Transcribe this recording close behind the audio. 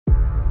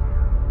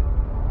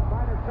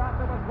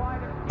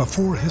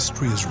Before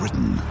history is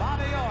written,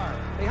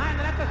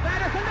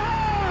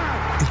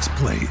 it's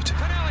played.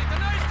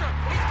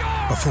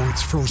 Before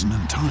it's frozen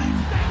in time,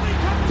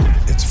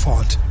 it's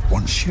fought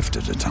one shift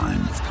at a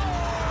time.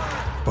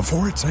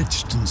 Before it's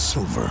etched in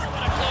silver,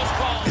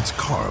 it's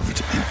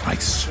carved in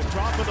ice.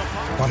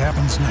 What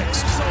happens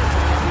next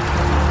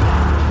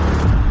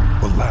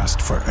will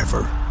last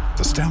forever.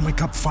 The Stanley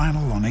Cup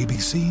Final on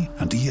ABC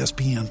and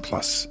ESPN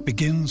Plus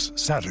begins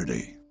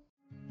Saturday.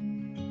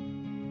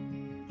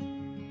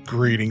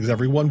 Greetings,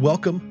 everyone.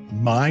 Welcome.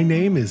 My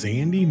name is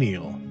Andy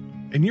Neal,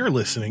 and you're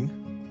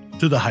listening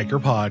to the Hiker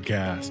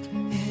Podcast.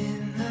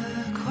 In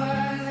the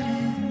quiet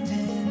and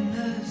in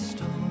the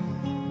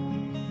storm,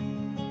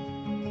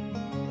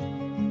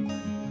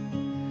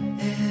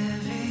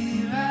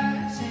 every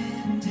rise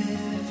and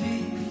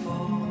every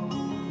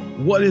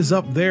fall. What is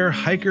up there,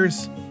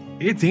 hikers?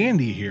 It's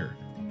Andy here,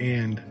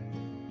 and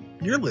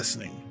you're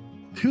listening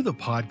to the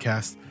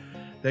podcast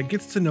that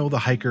gets to know the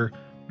hiker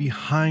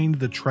behind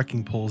the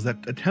trekking poles, that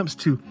attempts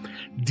to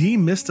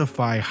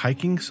demystify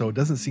hiking so it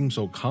doesn't seem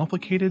so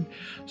complicated,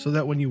 so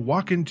that when you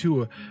walk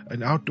into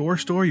an outdoor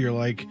store, you're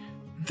like,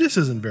 this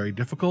isn't very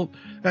difficult,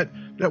 that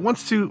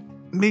wants to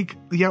make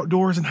the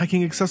outdoors and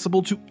hiking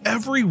accessible to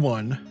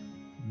everyone.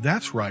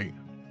 That's right.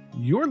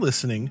 You're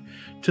listening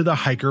to the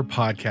Hiker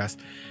Podcast.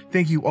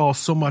 Thank you all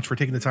so much for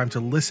taking the time to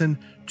listen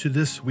to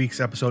this week's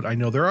episode. I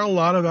know there are a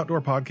lot of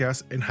outdoor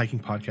podcasts and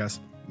hiking podcasts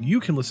you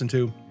can listen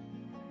to,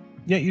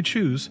 yet you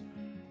choose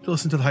to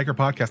listen to the Hiker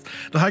Podcast.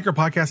 The Hiker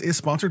Podcast is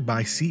sponsored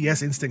by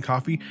CS Instant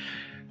Coffee.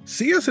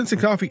 CS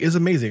Instant Coffee is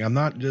amazing. I'm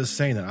not just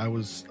saying that.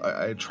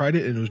 I tried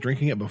it and was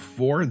drinking it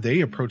before they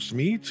approached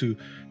me to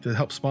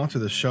help sponsor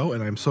the show,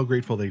 and I'm so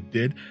grateful they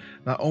did.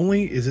 Not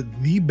only is it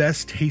the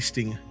best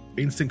tasting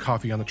instant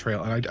coffee on the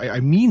trail, and I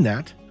mean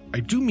that.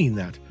 I do mean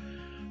that.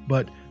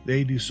 But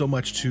they do so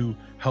much to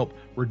help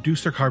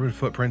reduce their carbon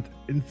footprint,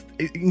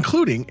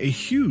 including a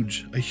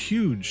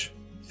huge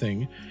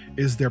thing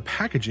is their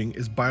packaging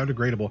is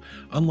biodegradable.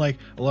 Unlike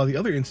a lot of the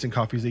other instant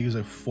coffees, they use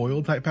a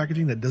foil type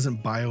packaging that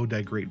doesn't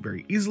biodegrade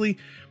very easily.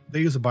 They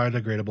use a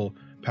biodegradable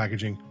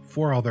packaging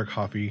for all their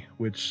coffee,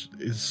 which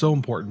is so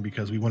important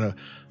because we want to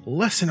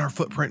lessen our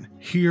footprint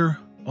here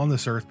on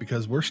this earth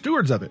because we're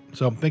stewards of it.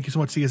 So thank you so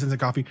much, CS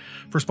Instant Coffee,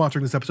 for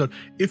sponsoring this episode.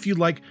 If you'd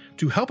like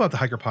to help out the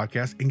Hiker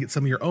Podcast and get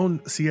some of your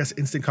own CS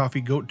Instant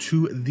Coffee, go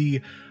to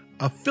the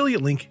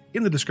affiliate link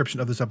in the description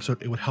of this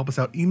episode. It would help us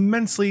out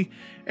immensely,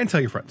 and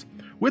tell your friends.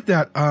 With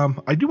that,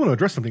 I do want to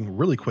address something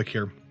really quick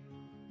here.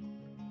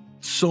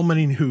 So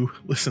many new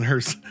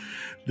listeners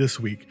this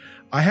week.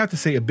 I have to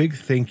say a big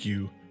thank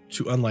you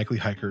to Unlikely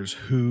Hikers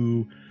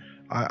who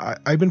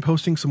I've been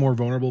posting some more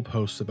vulnerable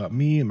posts about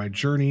me and my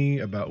journey,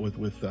 about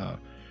with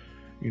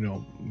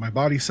my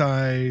body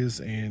size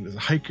and as a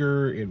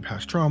hiker and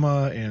past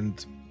trauma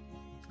and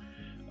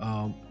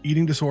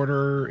eating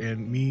disorder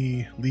and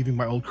me leaving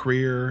my old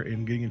career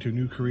and getting into a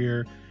new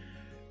career.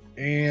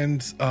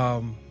 And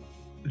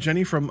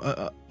Jenny from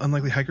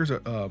Unlikely Hikers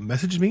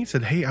messaged me,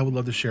 said, hey, I would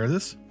love to share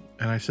this.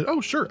 And I said,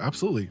 oh, sure,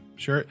 absolutely,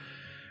 share it.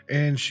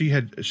 And she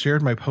had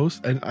shared my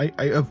post, and I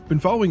have been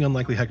following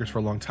Unlikely Hikers for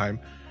a long time.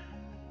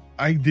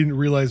 I didn't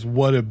realize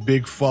what a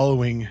big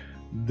following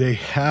they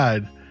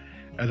had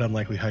at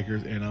Unlikely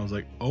Hikers, and I was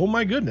like, oh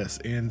my goodness.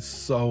 And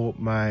so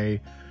my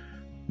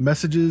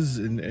messages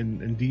and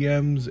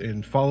DMs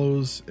and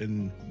follows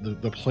and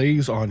the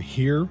plays on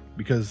here,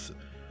 because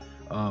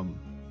on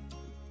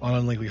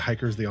Unlikely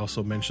Hikers they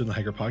also mentioned the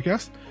Hiker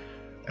Podcast,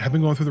 have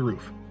been going through the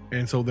roof.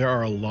 And so there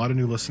are a lot of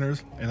new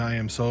listeners, and I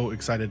am so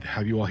excited to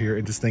have you all here,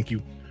 and just thank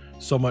you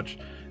so much.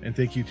 And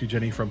thank you to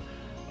Jenny from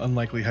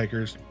Unlikely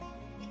Hikers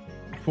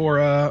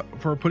for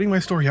putting my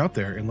story out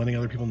there and letting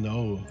other people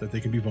know that they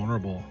can be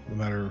vulnerable no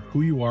matter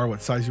who you are,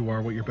 what size you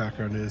are, what your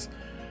background is.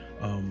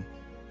 And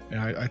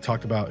I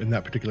talked about in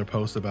that particular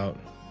post about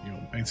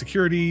my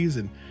insecurities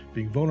and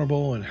being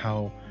vulnerable, and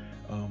how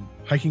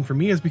hiking for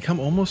me has become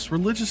almost a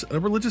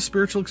religious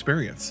spiritual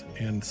experience.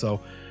 And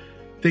so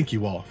thank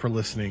you all for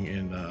listening,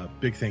 and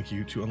big thank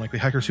you to Unlikely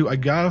Hikers, who I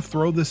gotta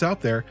throw this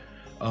out there.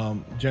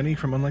 Jenny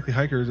from Unlikely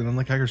Hikers and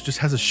Unlikely Hikers just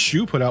has a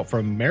shoe put out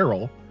from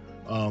Merrill.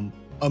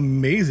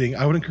 Amazing.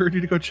 I would encourage you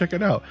to go check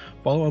it out.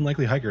 Follow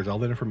Unlikely Hikers. All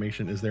that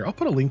information is there. I'll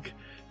put a link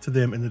to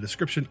them in the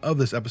description of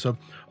this episode.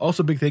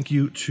 Also, big thank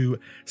you to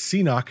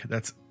Canuck.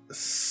 That's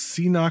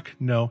Canuck.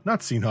 No, not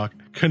Canuck.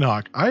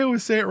 Canuck. I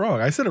always say it wrong.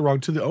 I said it wrong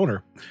to the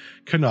owner.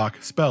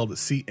 Canuck, spelled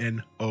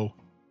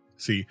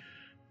C-N-O-C.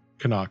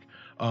 Canuck.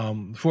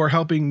 For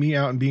helping me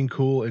out and being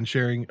cool and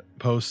sharing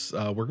posts.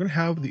 We're going to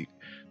have the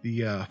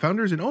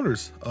founders and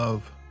owners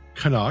of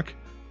Canuck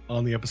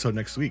on the episode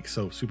next week.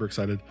 So super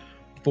excited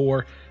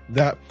for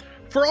that.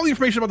 For all the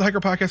information about the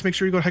Hiker Podcast, make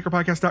sure you go to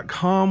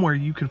hikerpodcast.com, where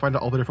you can find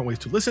out all the different ways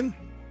to listen.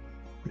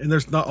 And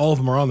there's not all of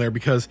them are on there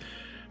because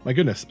my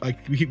goodness,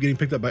 we keep getting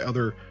picked up by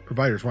other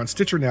providers. We're on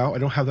Stitcher now. I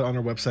don't have that on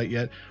our website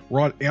yet.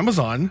 We're on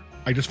Amazon.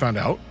 I just found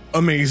out.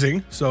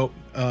 Amazing. So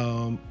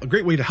a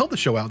great way to help the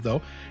show out,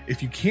 though,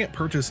 if you can't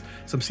purchase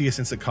some CS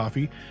Instant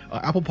Coffee,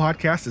 Apple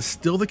Podcasts is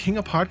still the king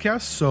of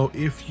podcasts. So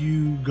if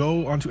you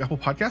go onto Apple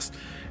Podcasts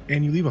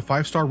and you leave a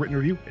 5-star written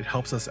review, it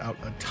helps us out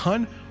a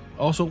ton.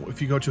 Also,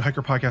 if you go to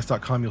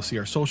hikerpodcast.com, you'll see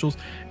our socials.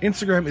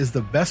 Instagram is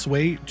the best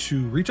way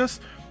to reach us.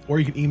 Or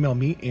you can email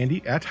me,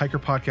 Andy, at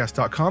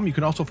hikerpodcast.com. You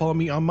can also follow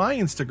me on my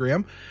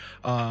Instagram,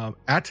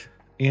 at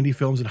Andy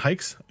Films and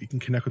Hikes. You can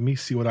connect with me,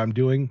 see what I'm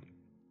doing.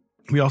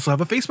 We also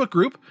have a Facebook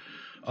group.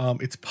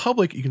 It's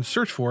public. You can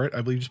search for it.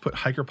 I believe just put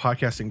Hiker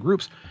Podcast in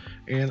groups.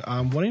 And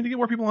I'm wanting to get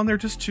more people on there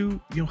just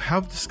to,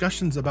 have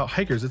discussions about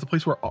hikers. It's a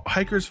place where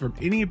hikers from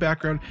any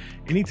background,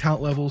 any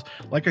talent levels,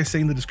 like I say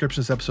in the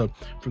description of this episode,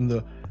 from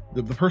the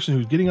person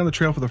who's getting on the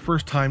trail for the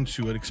first time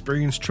to an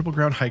experienced triple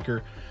ground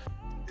hiker,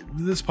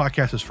 this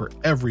podcast is for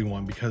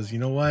everyone, because you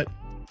know what?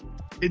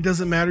 It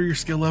doesn't matter your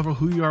skill level,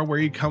 who you are, where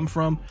you come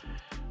from.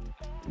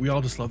 We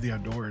all just love the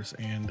outdoors.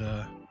 And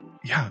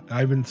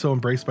I've been so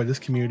embraced by this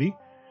community,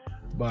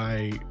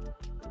 by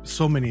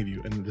so many of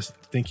you. And just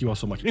thank you all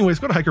so much. Anyways,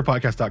 go to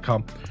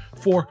hikerpodcast.com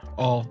for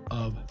all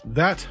of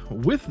that.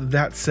 With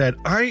that said,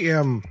 I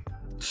am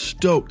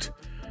stoked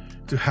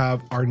to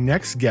have our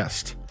next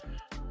guest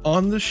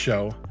on the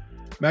show,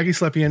 Maggie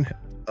Slepian.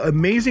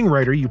 Amazing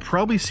writer. You've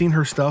probably seen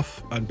her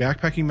stuff on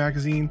Backpacking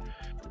Magazine.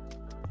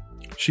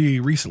 She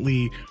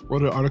recently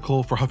wrote an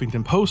article for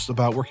Huffington Post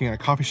about working at a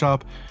coffee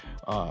shop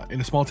in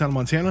a small town in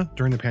Montana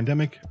during the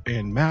pandemic,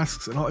 and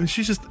masks and all. And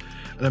she's just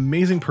an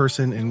amazing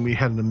person, and we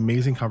had an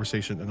amazing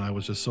conversation, and I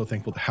was just so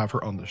thankful to have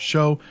her on the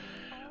show.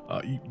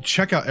 You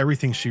check out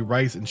everything she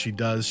writes and she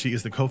does. She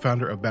is the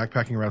co-founder of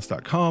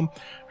backpackingroutes.com.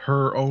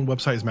 Her own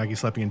website is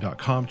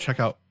maggieslepian.com. Check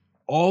out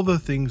all the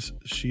things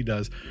she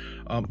does.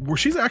 Where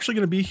she's actually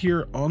going to be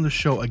here on the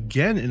show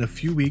again in a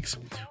few weeks.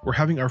 We're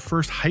having our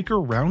first hiker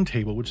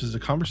roundtable, which is a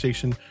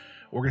conversation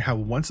we're going to have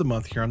once a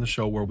month here on the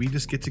show, where we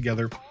just get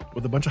together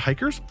with a bunch of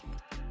hikers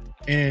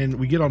and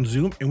we get on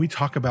Zoom and we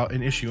talk about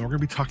an issue. And we're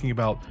going to be talking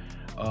about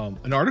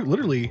an article,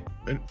 literally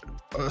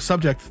a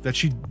subject that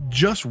she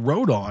just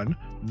wrote on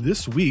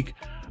this week.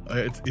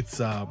 It's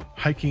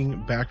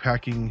hiking,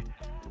 backpacking,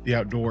 the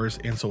outdoors,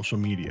 and social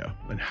media,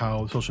 and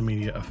how social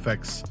media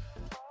affects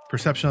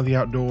perception of the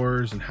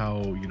outdoors, and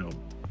how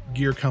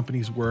gear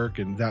companies work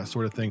and that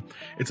sort of thing.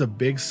 It's a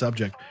big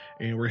subject,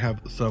 and we're gonna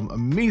have some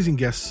amazing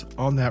guests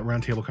on that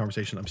roundtable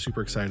conversation. I'm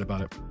super excited about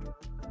it.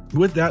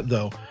 With that,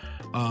 though,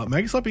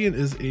 Maggie Slepian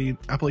is an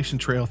Appalachian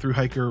Trail thru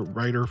hiker,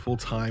 writer,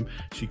 full-time.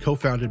 She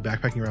co-founded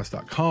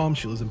backpackingroutes.com.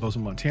 She lives in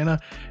Bozeman, Montana,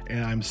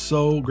 and I'm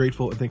so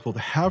grateful and thankful to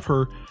have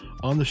her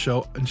on the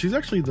show. And she's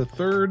actually the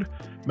third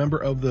member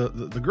of the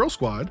Girl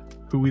Squad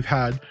who we've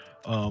had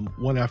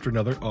one after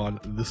another on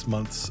this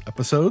month's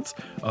episodes.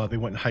 They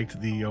went and hiked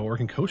the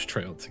Oregon Coast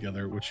Trail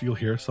together, which you'll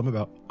hear some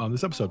about on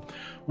this episode.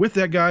 With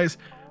that, guys,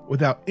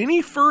 without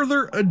any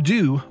further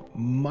ado,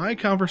 my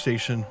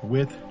conversation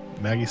with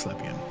Maggie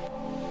Slepian.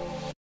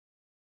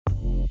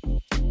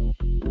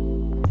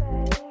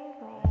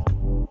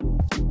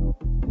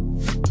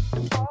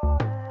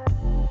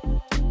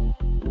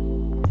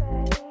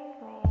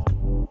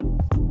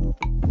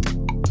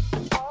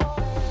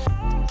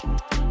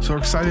 So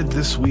excited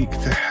this week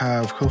to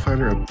have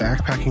co-founder of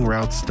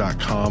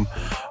backpackingroutes.com,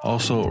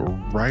 also a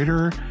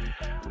writer,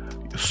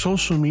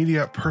 social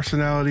media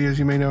personality, as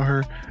you may know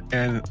her,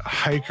 and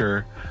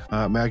hiker,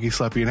 Maggie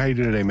Slepian. How are you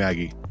doing today,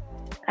 Maggie?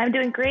 I'm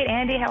doing great,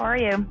 Andy. How are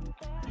you?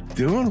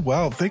 Doing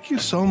well. Thank you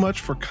so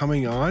much for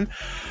coming on.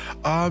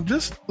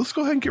 Let's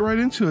go ahead and get right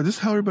into it.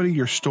 Just tell everybody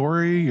your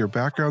story, your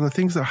background, the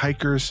things that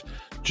hikers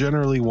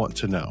generally want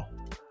to know.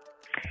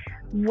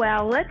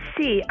 Well, let's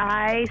see.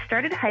 I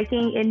started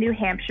hiking in New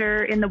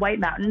Hampshire in the White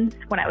Mountains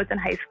when I was in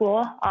high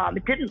school.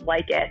 Didn't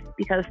like it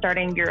because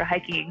starting your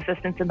hiking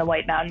existence in the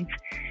White Mountains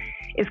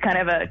is kind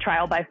of a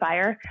trial by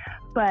fire.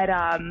 But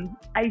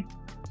I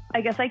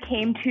guess I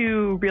came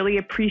to really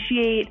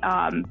appreciate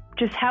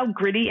just how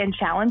gritty and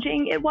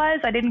challenging it was.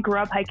 I didn't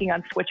grow up hiking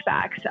on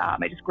switchbacks.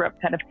 I just grew up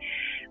kind of,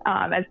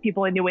 as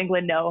people in New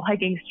England know,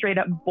 hiking straight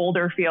up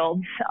boulder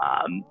fields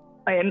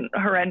in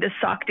horrendous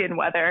socked-in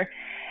weather.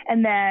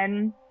 And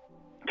then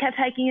kept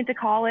hiking into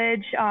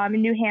college in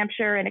New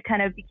Hampshire, and it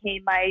kind of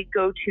became my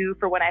go-to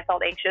for when I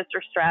felt anxious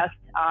or stressed.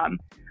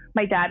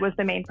 My dad was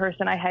the main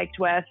person I hiked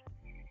with,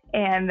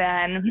 and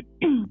then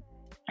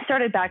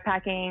started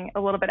backpacking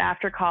a little bit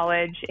after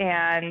college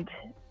and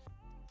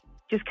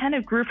just kind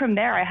of grew from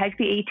there. I hiked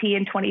the AT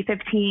in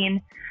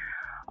 2015,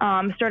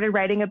 started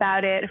writing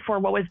about it for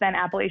what was then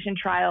Appalachian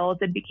Trials.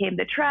 It became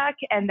the Trek,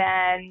 and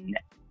then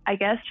I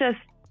guess just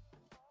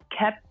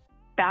kept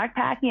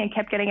backpacking and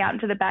kept getting out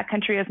into the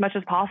backcountry as much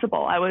as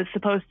possible. I was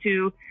supposed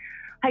to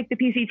hike the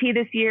PCT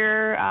this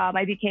year.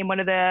 I became one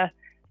of the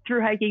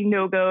through hiking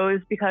no-goes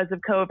because of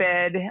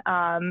COVID.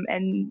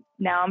 And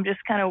now I'm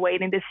just kind of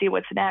waiting to see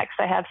what's next.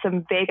 I have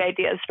some vague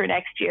ideas for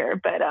next year,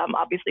 but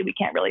obviously we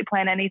can't really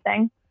plan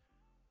anything.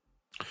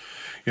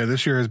 Yeah,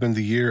 this year has been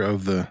the year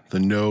of the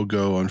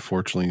no-go,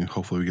 unfortunately.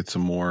 Hopefully we get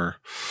some more,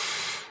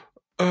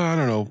 I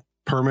don't know,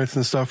 permits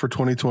and stuff for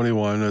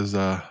 2021 as,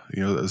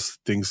 as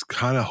things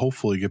kind of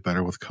hopefully get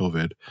better with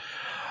COVID.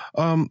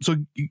 So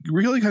you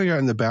really kind of got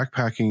into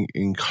backpacking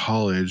in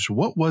college.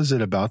 What was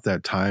it about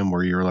that time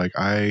where you were like,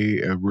 I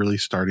am really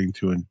starting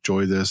to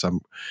enjoy this.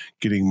 I'm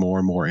getting more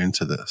and more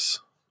into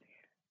this?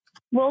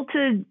 Well,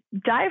 to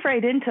dive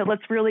right into,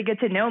 let's really get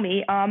to know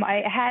me.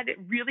 I had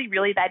really,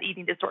 really bad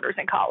eating disorders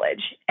in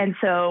college. And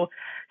so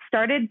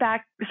started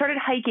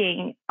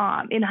hiking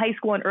in high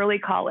school and early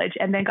college,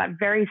 and then got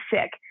very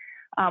sick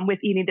with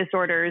eating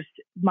disorders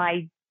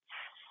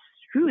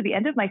the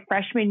end of my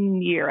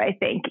freshman year, I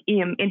think,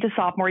 into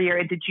sophomore year,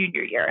 into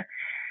junior year.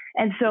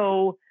 And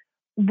so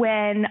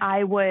when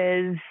I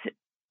was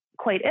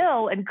quite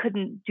ill and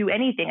couldn't do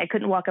anything, I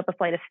couldn't walk up a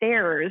flight of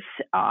stairs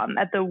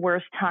at the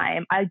worst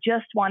time, I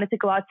just wanted to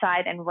go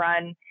outside and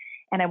run,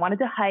 and I wanted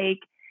to hike,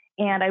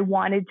 and I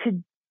wanted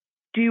to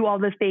do all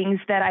the things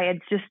that I had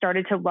just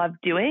started to love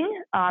doing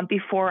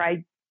before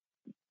I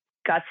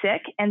got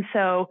sick. And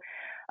so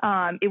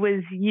it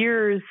was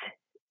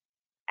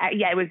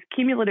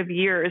cumulative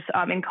years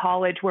in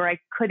college where I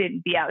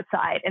couldn't be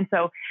outside. And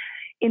so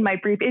in my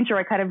brief intro,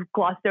 I kind of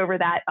glossed over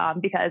that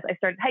because I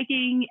started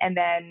hiking, and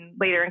then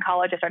later in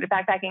college, I started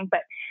backpacking.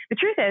 But the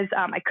truth is,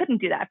 I couldn't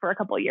do that for a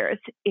couple of years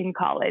in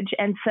college.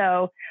 And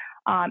so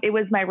it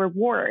was my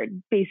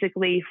reward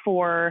basically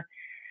for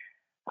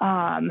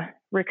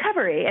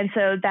recovery. And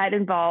so that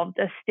involved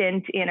a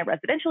stint in a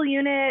residential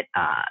unit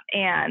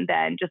and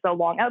then just a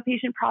long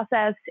outpatient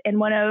process. And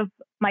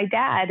my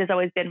dad has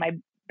always been my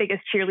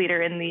biggest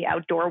cheerleader in the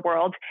outdoor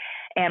world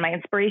and my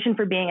inspiration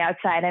for being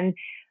outside. And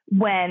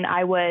when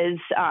I was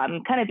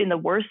kind of in the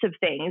worst of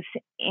things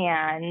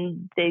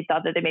and they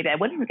thought that maybe I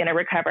wasn't going to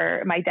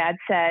recover, my dad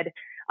said,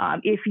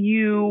 if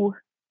you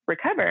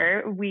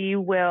recover,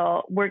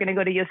 we're going to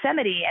go to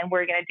Yosemite and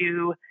we're going to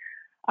do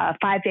a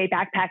 5-day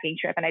backpacking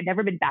trip. And I'd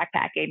never been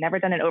backpacking, never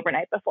done an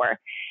overnight before.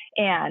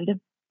 And, it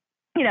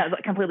was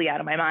like completely out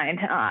of my mind.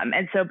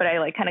 But I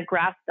like kind of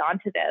grasped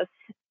onto this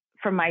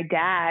from my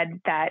dad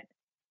that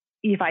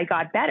if I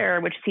got better,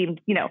 which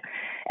seemed,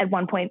 at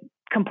one point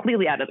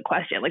completely out of the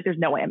question, like there's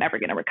no way I'm ever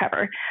going to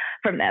recover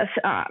from this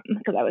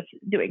because I was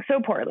doing so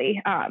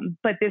poorly.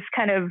 But this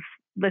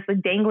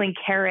dangling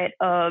carrot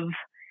of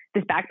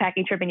this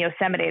backpacking trip in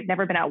Yosemite, I'd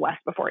never been out west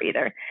before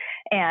either.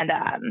 And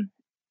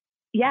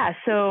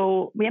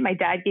my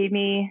dad gave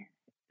me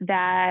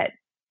that,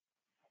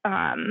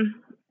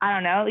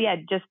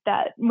 just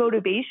that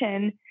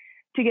motivation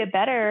to get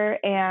better.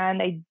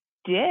 And I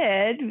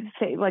did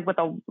say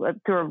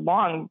through a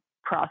long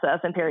process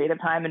and period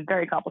of time and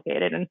very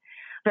complicated and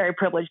very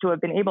privileged to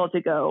have been able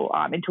to go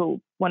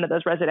into one of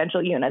those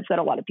residential units that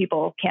a lot of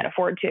people can't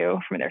afford to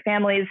from their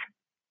families.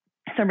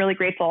 So I'm really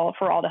grateful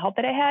for all the help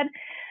that I had.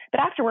 But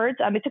afterwards,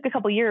 it took a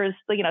couple of years,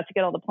 to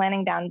get all the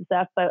planning down and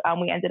stuff. But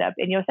we ended up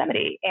in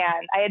Yosemite,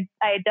 and I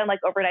had done like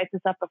overnights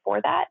and stuff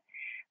before that.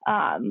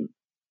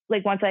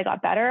 Once I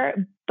got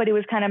better, but it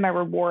was kind of my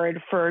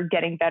reward for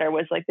getting better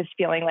was like this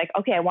feeling like,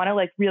 okay, I want to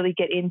like really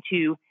get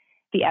into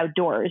the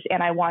outdoors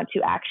and I want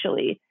to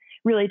actually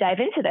really dive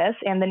into this.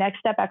 And the next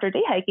step after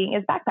day hiking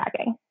is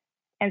backpacking.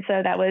 And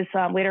so that was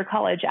later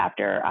college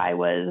after I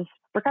was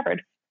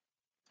recovered.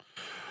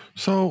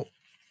 So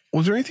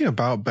was there anything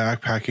about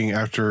backpacking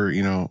after,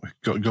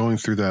 going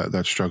through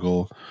that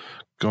struggle,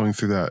 going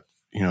through that,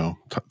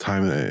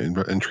 time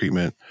and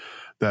treatment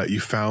that you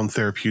found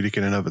therapeutic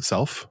in and of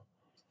itself?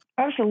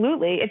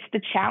 Absolutely. It's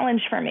the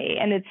challenge for me.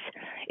 And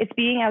it's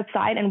being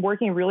outside and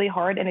working really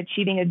hard and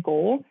achieving a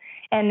goal.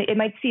 And it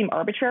might seem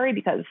arbitrary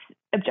because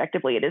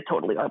objectively it is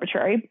totally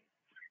arbitrary.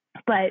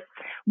 But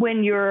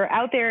when you're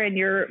out there and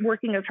you're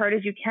working as hard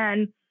as you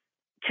can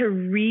to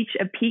reach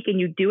a peak and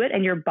you do it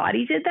and your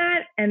body did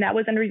that, and that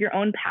was under your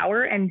own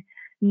power and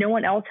no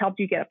one else helped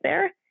you get up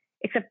there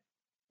except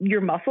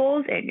your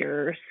muscles and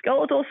your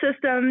skeletal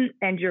system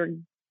and your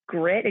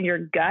grit and your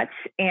guts,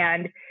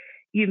 and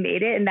you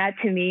made it. And that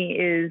to me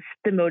is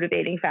the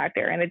motivating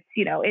factor. And it's,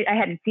 I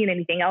hadn't seen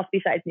anything else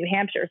besides New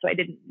Hampshire, so I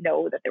didn't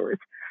know that there was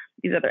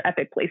these other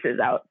epic places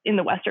out in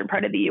the western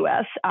part of the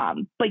US.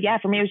 But yeah,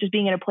 for me, it was just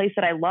being in a place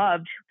that I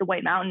loved, the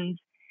White Mountains,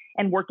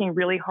 and working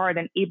really hard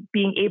and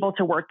being able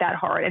to work that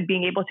hard and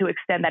being able to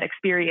extend that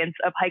experience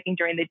of hiking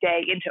during the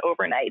day into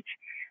overnights.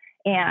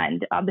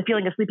 And the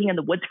feeling of sleeping in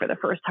the woods for the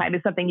first time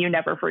is something you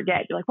never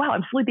forget. You're like, wow,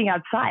 I'm sleeping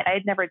outside. I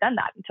had never done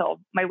that until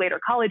my later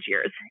college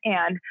years.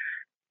 And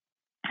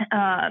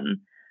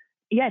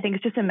I think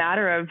it's just a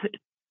matter of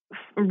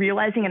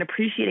realizing and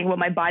appreciating what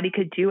my body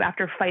could do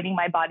after fighting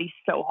my body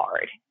so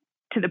hard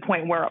to the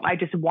point where I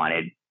just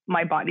wanted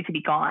my body to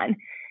be gone.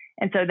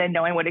 And so then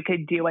knowing what it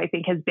could do, I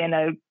think has been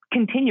a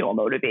continual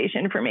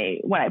motivation for me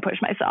when I push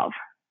myself.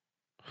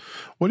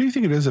 What do you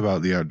think it is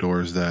about the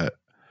outdoors that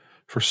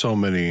for so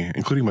many,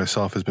 including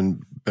myself, has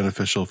been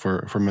beneficial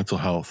for mental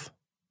health?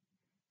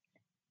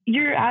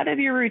 you're out of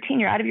your routine,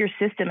 you're out of your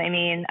system. I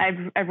mean,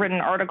 I've written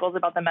articles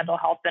about the mental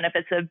health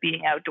benefits of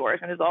being outdoors,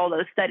 and there's all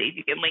those studies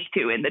you can link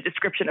to in the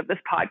description of this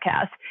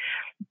podcast.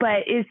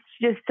 But it's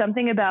just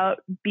something about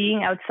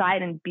being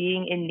outside and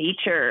being in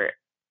nature,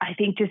 I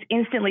think just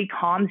instantly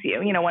calms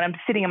you. You know, when I'm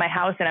sitting in my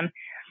house and I'm,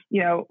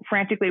 you know,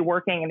 frantically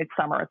working, and it's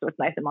summer, so it's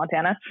nice in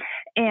Montana,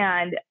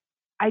 and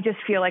I just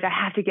feel like I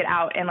have to get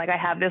out, and like I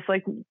have this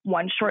like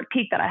one short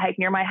peak that I hike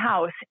near my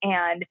house,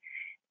 and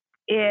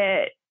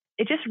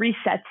it just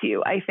resets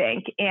you, I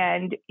think,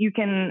 and you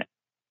can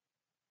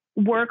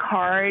work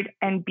hard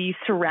and be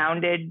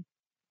surrounded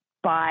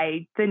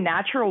by the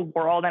natural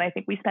world. And I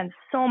think we spend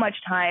so much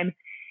time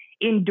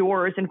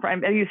indoors in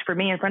front, at least for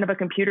me, in front of a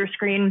computer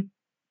screen,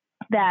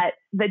 that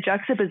the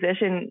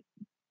juxtaposition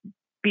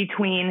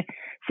between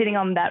sitting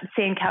on that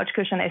same couch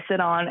cushion I sit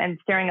on and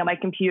staring at my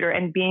computer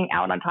and being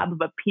out on top of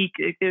a peak,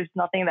 there's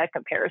nothing that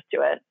compares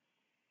to it.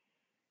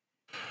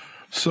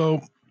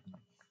 So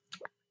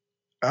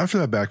after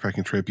that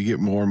backpacking trip, you get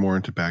more and more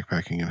into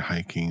backpacking and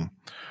hiking.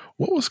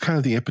 What was kind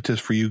of the impetus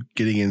for you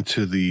getting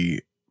into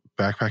the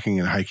backpacking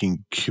and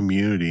hiking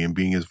community and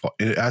being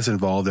as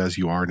involved as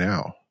you are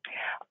now?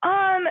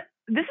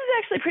 This is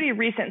actually pretty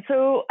recent.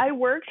 So I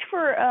worked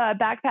for a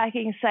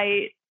backpacking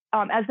site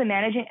as the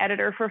managing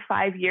editor for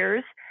 5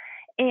 years.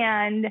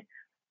 And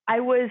I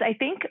was, I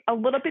think, a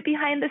little bit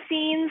behind the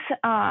scenes.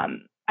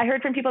 I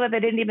heard from people that they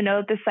didn't even know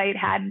that the site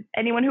had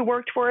anyone who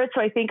worked for it. So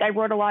I think I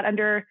wrote a lot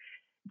under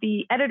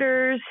the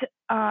editor's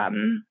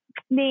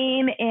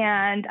name,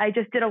 and I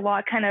just did a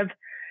lot kind of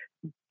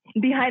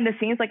behind the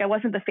scenes, like I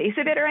wasn't the face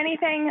of it or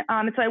anything.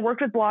 So I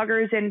worked with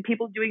bloggers and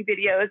people doing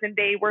videos, and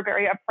they were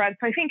very upfront.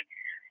 So I think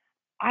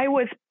I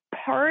was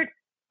part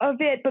of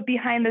it, but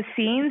behind the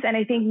scenes. And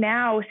I think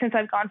now, since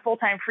I've gone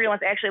full-time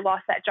freelance, I actually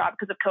lost that job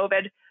because of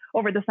COVID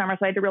over the summer.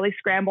 So I had to really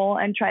scramble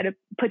and try to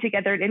put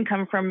together an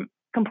income from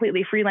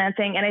completely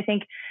freelancing. And I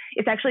think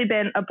it's actually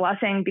been a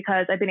blessing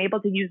because I've been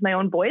able to use my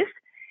own voice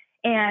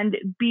and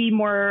be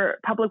more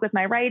public with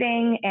my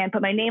writing and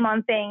put my name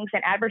on things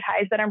and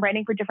advertise that I'm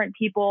writing for different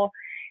people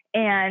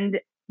and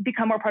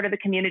become more part of the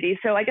community.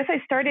 So I guess I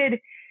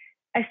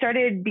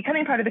started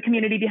becoming part of the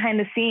community behind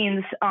the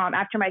scenes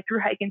after my thru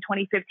hike in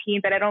 2015,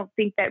 but I don't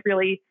think that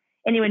really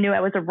anyone knew I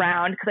was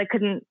around because I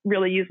couldn't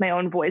really use my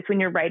own voice when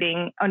you're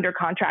writing under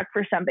contract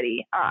for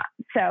somebody.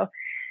 So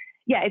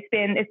yeah,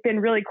 it's been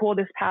really cool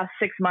this past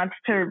 6 months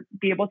to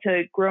be able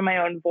to grow my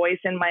own voice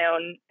and my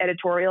own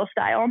editorial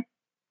style.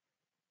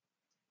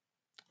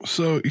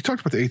 So you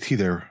talked about the AT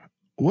there.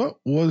 What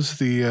was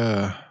the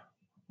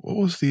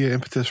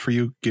impetus for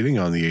you getting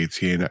on the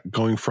AT and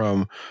going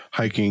from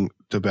hiking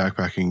to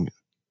backpacking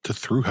to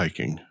through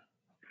hiking?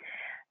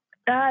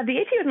 The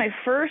AT was my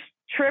first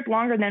trip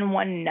longer than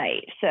one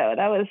night, so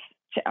that was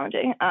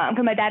challenging.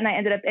 Because my dad and I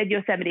ended up at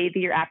Yosemite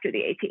the year after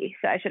the AT,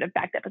 so I should have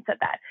backed up and said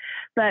that.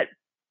 But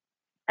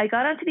I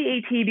got onto the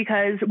AT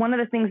because one of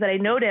the things that I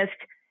noticed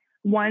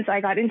once I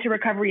got into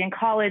recovery in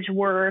college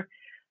were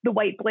the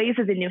White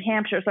Blazes in New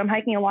Hampshire. So I'm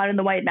hiking a lot in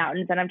the White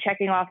Mountains, and I'm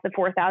checking off the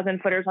 4,000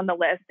 footers on the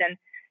list and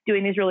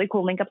doing these really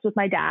cool link ups with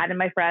my dad and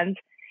my friends.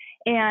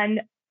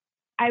 And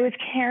I was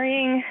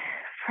carrying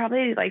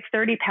probably like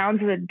 30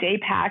 pounds of a day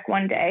pack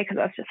one day because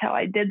that's just how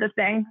I did the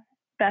thing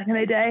back in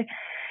the day.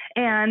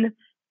 And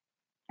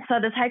so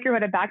this hiker who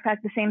had a backpack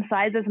the same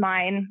size as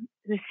mine,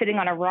 just sitting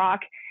on a rock.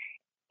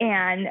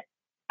 And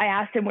I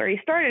asked him where he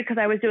started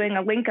because I was doing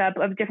a link up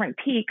of different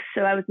peaks.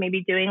 So I was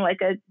maybe doing like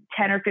a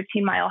 10 or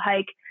 15 mile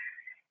hike.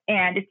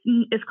 And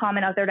it's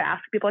common out there to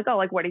ask people like, oh,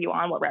 like, what are you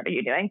on? What route are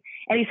you doing?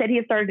 And he said he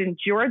had started in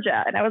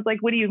Georgia. And I was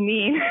like, what do you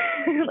mean?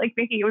 Like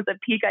thinking it was a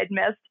peak I'd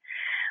missed.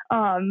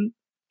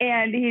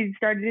 And he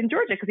started in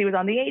Georgia because he was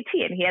on the AT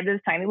and he had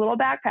this tiny little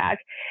backpack.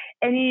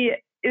 And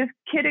this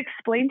kid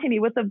explained to me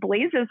what the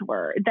blazes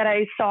were that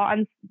I saw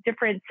on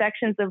different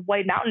sections of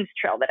White Mountains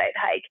Trail that I'd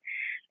hike.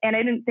 And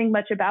I didn't think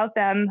much about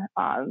them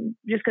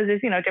just because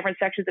there's, different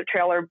sections of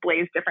trail are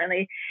blazed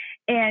differently.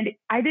 And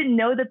I didn't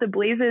know that the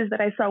blazes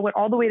that I saw went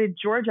all the way to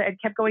Georgia and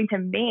kept going to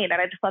Maine.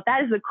 And I just thought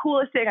that is the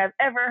coolest thing I've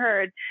ever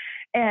heard.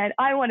 And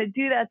I want to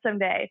do that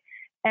someday.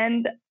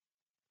 And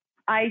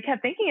I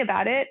kept thinking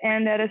about it.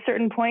 And at a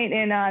certain point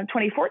in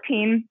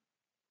 2014,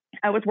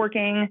 I was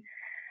working,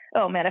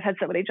 oh man, I've had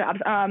so many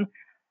jobs.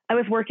 I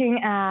was working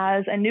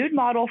as a nude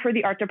model for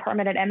the art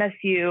department at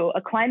MSU,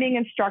 a climbing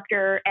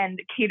instructor, and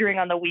catering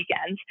on the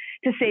weekends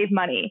to save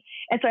money.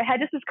 And so I had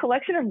just this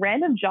collection of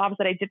random jobs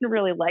that I didn't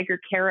really like or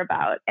care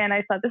about. And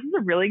I thought this is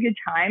a really good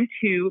time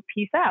to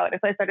peace out. And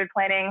so I started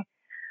planning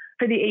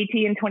for the AT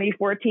in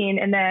 2014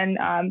 and then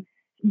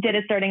did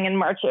it starting in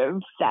March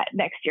of that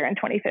next year in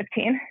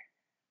 2015.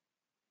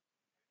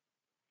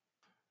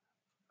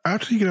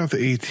 After you get off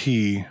the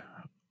AT,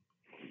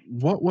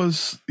 what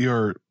was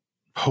your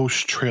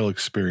post-trail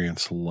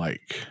experience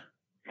like?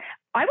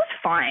 I was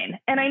fine.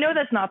 And I know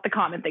that's not the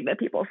common thing that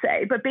people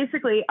say, but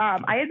basically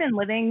I had been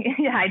living,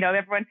 I know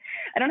everyone,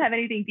 I don't have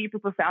anything deep or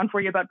profound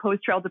for you about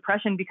post-trail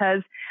depression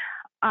because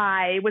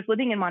I was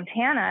living in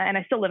Montana and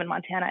I still live in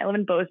Montana. I live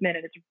in Bozeman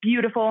and it's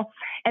beautiful.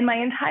 And my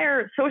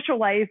entire social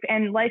life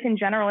and life in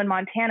general in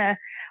Montana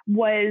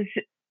was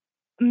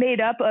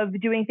made up of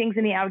doing things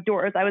in the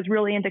outdoors. I was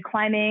really into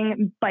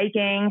climbing,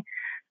 biking,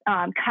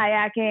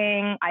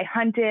 kayaking. I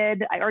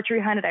hunted, I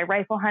archery hunted, I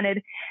rifle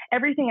hunted.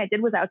 Everything I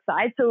did was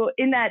outside. So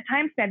in that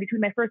time span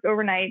between my first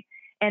overnight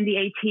and the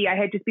AT, I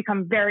had just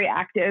become very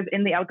active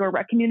in the outdoor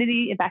rec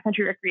community in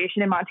backcountry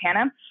recreation in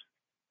Montana.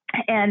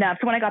 And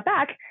so when I got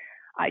back,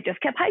 I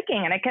just kept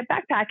hiking and I kept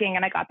backpacking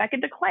and I got back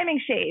into climbing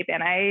shape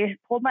and I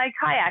pulled my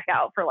kayak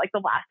out for like the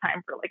last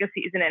time for like a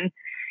season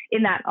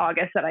in that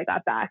August that I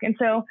got back. And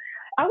so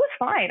I was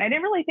fine. I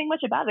didn't really think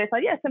much about it. I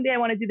thought, yeah, someday I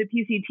want to do the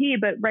PCT,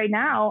 but right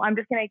now I'm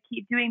just going to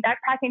keep doing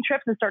backpacking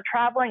trips and start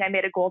traveling. I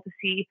made a goal to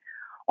see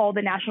all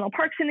the national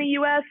parks in the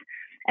US.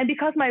 And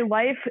because my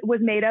life was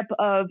made up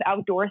of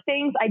outdoor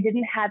things, I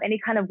didn't have any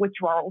kind of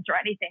withdrawals or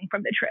anything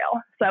from the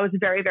trail. So I was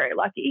very, very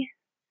lucky.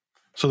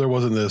 So there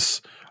wasn't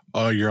this,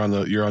 you're on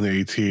the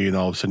AT and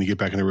all of a sudden you get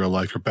back into real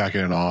life, you're back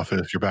in an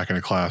office, you're back in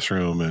a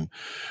classroom and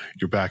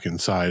you're back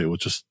inside. It was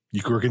just,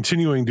 you were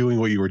continuing doing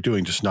what you were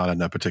doing, just not on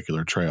that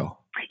particular trail.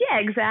 Yeah,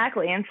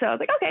 exactly. And so I was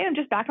like, okay, I'm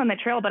just back on the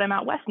trail, but I'm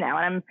out west now.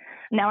 And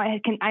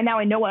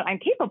I know what I'm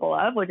capable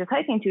of, which is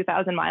hiking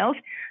 2,000 miles.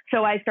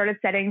 So I started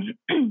setting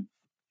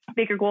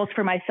bigger goals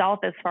for myself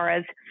as far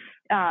as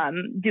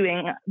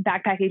doing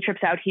backpacking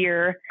trips out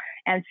here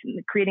and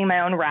creating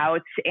my own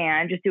routes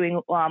and just doing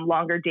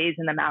longer days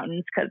in the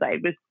mountains because I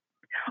was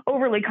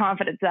overly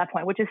confident at that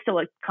point, which is still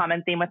a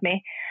common theme with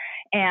me.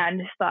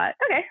 And thought,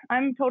 okay,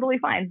 I'm totally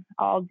fine.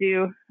 I'm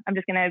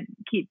just going to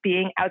keep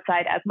being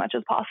outside as much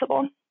as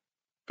possible.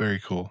 Very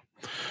cool.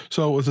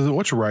 So with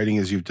what writing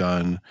as you've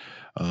done,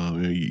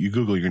 you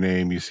Google your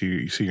name, you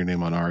see your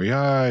name on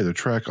REI, the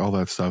Trek, all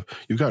that stuff.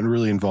 You've gotten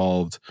really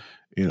involved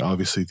in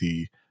obviously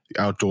the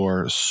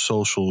outdoor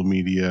social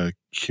media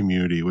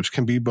community, which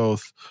can be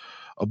both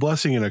a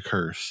blessing and a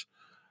curse.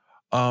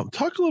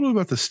 Talk a little bit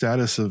about the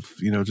status of,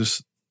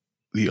 just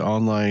the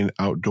online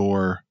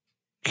outdoor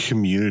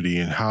community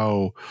and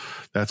how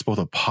that's both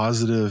a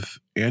positive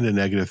and a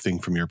negative thing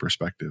from your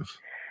perspective.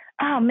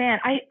 Oh man,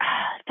 I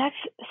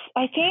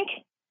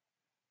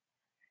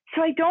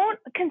don't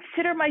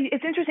consider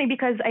it's interesting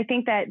because I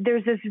think that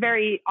there's this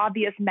very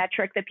obvious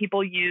metric that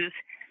people use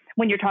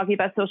when you're talking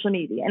about social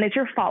media, and it's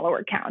your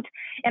follower count.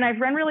 And I've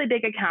run really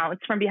big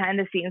accounts from behind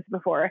the scenes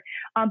before,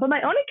 but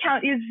my own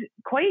account is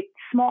quite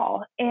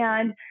small.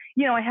 And,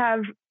 I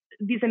have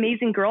these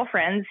amazing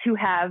girlfriends who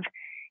have,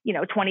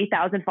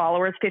 20,000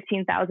 followers,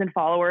 15,000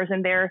 followers,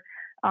 and they're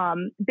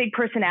big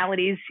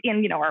personalities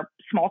in, our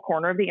small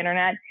corner of the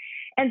internet.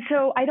 And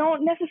so I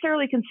don't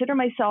necessarily consider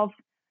myself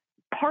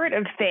part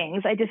of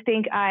things. I just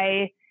think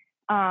I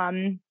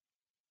am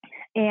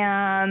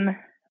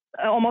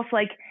almost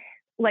like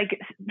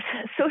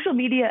social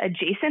media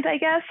adjacent, I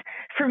guess.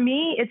 For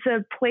me, it's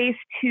a place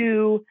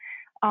to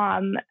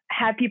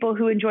have people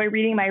who enjoy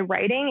reading my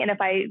writing. And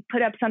if I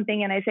put up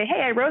something and I say,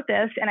 hey, I wrote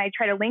this, and I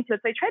try to link to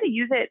it, so I try to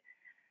use it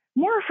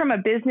more from a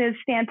business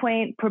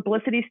standpoint,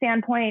 publicity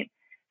standpoint,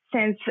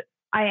 since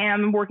I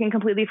am working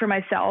completely for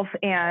myself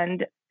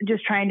and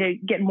just trying to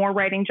get more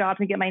writing jobs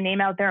and get my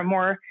name out there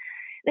more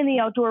in the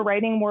outdoor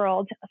writing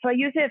world. So I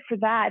use it for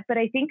that. But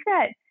I think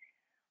that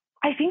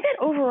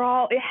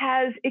overall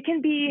it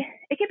can be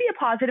a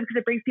positive because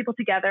it brings people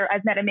together.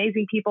 I've met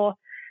amazing people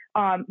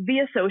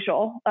via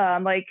social,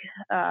 like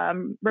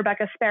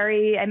Rebecca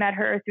Sperry. I met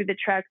her through the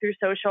Trek, through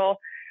social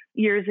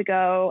years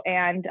ago,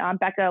 and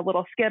Becca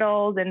Little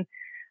Skittles and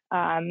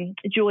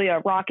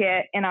Julia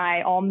Rocket and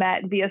I all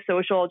met via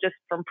social just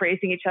from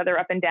praising each other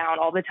up and down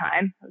all the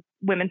time,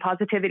 women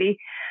positivity.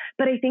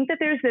 But I think that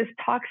there's this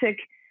toxic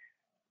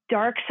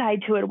dark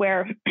side to it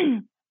where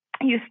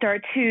you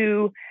start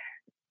to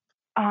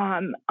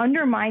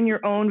undermine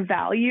your own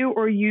value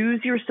or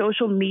use your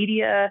social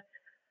media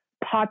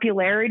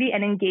popularity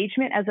and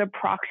engagement as a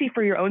proxy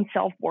for your own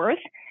self-worth.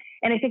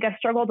 And I think I've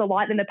struggled a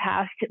lot in the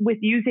past with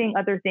using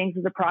other things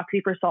as a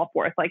proxy for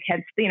self-worth, like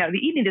hence, the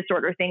eating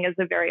disorder thing is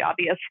a very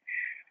obvious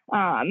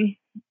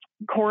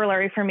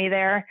corollary for me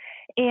there.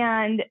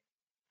 And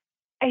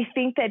I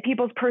think that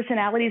people's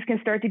personalities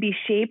can start to be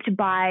shaped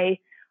by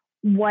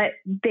what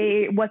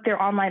their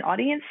online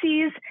audience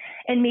sees.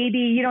 And maybe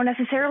you don't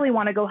necessarily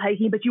want to go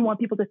hiking, but you want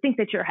people to think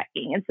that you're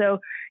hiking. And so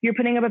you're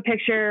putting up a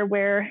picture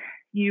where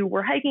you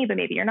were hiking, but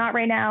maybe you're not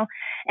right now.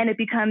 And it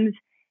becomes,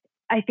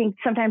 I think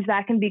sometimes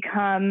that can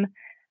become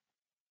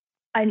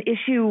an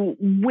issue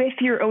with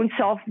your own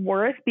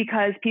self-worth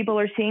because people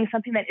are seeing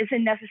something that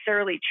isn't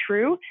necessarily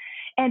true.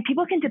 And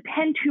people can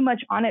depend too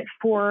much on it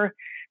for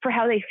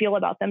how they feel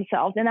about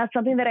themselves. And that's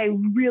something that I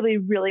really,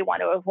 really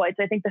want to avoid.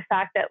 So I think the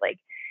fact that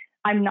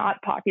I'm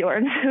not popular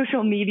on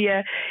social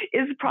media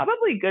is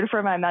probably good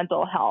for my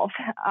mental health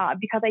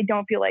because I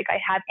don't feel like I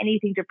have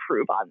anything to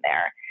prove on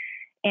there.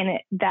 And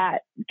that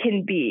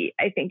can be,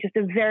 I think, just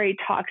a very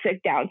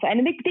toxic downside.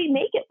 And they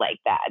make it like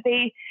that.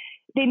 They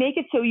make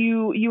it so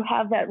you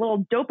have that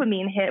little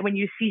dopamine hit when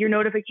you see your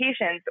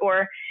notifications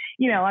or,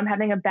 I'm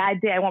having a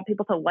bad day. I want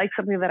people to like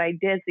something that I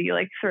did. So you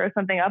throw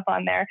something up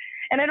on there.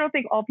 And I don't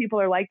think all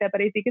people are like that,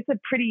 but I think it's a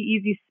pretty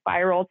easy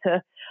spiral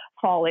to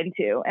fall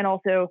into. And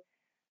also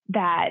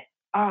that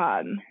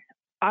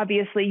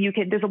obviously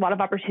there's a lot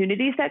of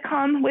opportunities that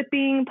come with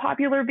being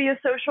popular via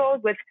social,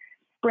 with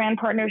brand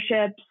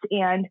partnerships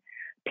and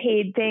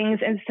paid things.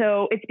 And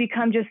so it's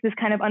become just this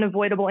kind of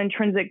unavoidable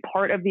intrinsic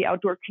part of the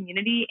outdoor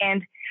community.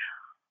 And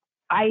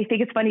I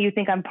think it's funny you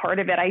think I'm part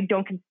of it. I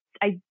don't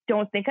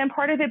think I'm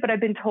part of it, but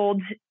I've been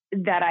told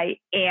that I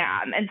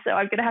am. And so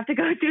I'm going to have to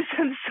go do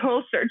some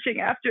soul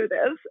searching after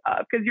this,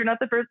 because you're not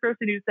the first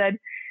person who said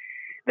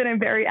that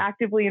I'm very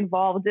actively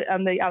involved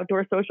on the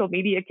outdoor social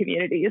media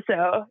community.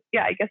 So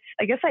yeah,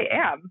 I guess I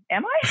am.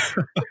 Am I?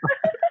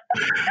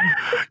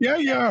 Yeah,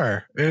 you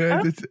are.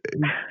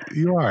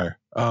 You are.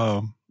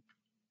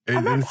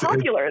 I'm not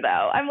popular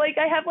though. I'm like,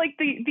 I have like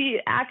the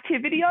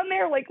activity on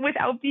there, like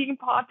without being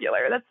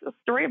popular. That's the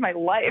story of my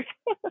life.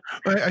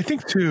 I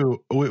think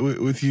too,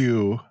 with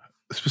you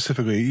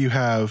specifically, you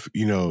have,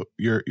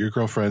 your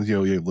girlfriends,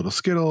 you have Little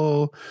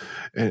Skittle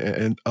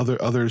and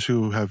others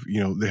who have,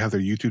 they have their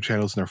YouTube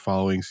channels and their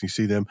followings, and you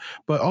see them,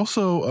 but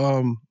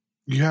also,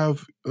 you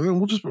have,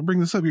 we'll just bring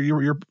this up,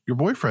 your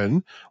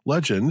boyfriend,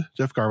 legend,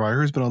 Jeff Garwire,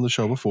 who's been on the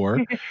show before.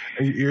 And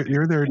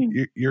you're there,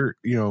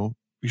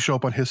 you show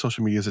up on his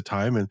social medias at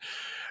time, and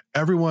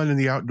everyone in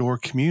the outdoor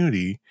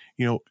community,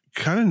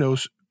 kind of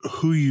knows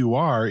who you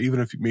are, even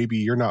if maybe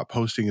you're not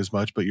posting as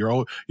much, but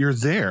you're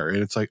there, and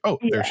it's like, oh,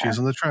 there she is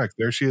on the track,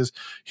 there she is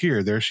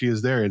here, there she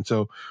is there, and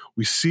so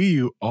we see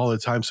you all the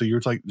time. So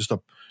you're like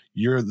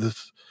you're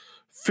this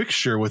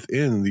fixture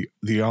within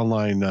the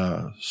online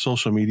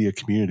social media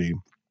community.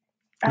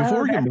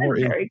 Before we get more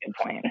very good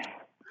point.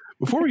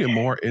 Before we get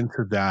more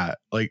into that,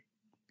 like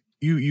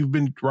you've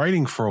been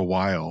writing for a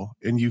while,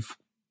 and you've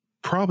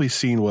probably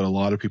seen what a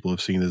lot of people have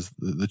seen is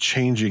the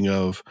changing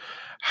of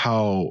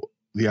how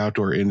the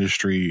outdoor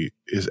industry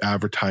is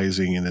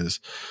advertising and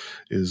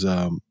is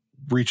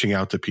reaching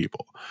out to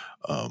people.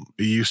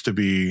 It used to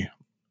be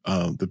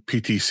the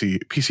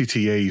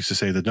PCTA used to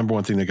say the number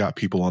one thing that got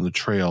people on the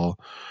trail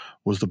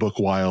was the book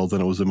Wild,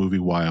 and it was the movie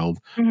Wild.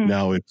 Mm-hmm.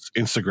 Now it's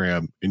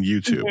Instagram and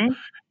YouTube. Mm-hmm.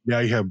 Now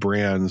you have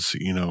brands,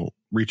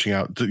 reaching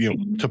out to,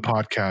 to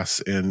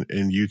podcasts and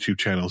YouTube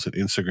channels and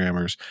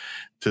Instagrammers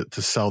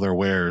to sell their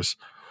wares.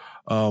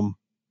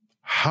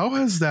 How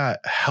has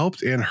that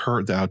helped and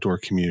hurt the outdoor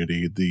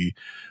community,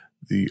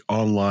 the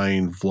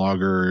online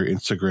vlogger,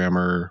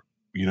 Instagrammer,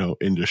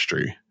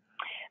 industry?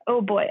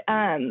 Oh boy.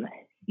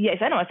 Yes,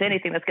 I don't want to say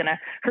anything that's going to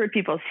hurt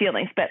people's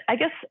feelings, but I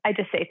guess I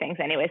just say things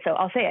anyway, so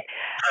I'll say it.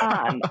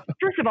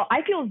 First of all,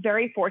 I feel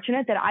very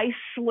fortunate that I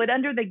slid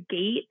under the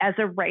gate as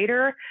a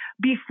writer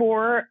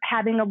before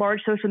having a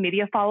large social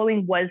media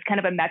following was kind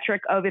of a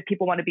metric of if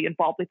people want to be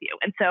involved with you.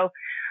 And so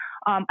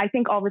I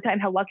think all the time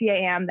how lucky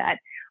I am that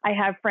I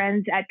have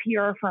friends at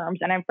PR firms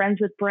and I'm friends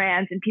with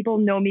brands, and people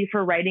know me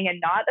for writing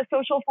and not a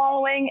social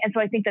following. And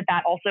so I think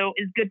that also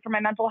is good for my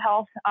mental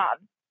health.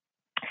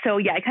 So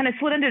yeah, I kind of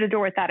slid under the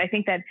door with that. I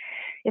think that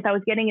if I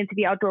was getting into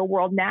the outdoor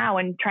world now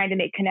and trying to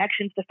make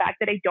connections, the fact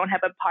that I don't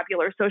have a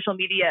popular social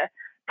media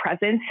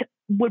presence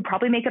would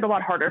probably make it a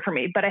lot harder for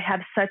me. But I have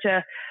such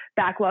a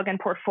backlog and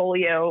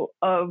portfolio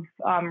of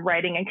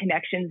writing and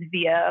connections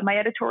via my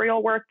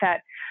editorial work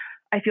that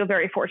I feel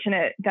very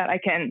fortunate that I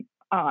can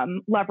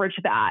leverage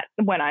that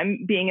when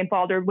I'm being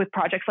involved with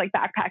projects like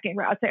backpacking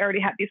routes. I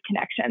already have these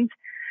connections.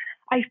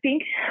 I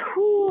think,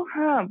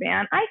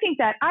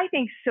 I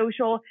think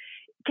social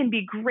can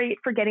be great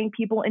for getting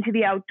people into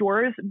the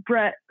outdoors,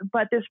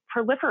 but this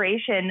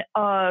proliferation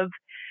of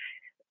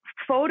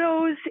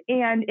photos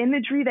and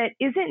imagery that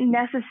isn't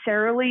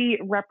necessarily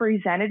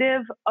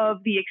representative of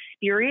the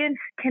experience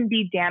can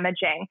be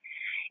damaging.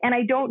 And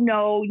I don't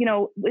know,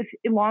 if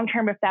long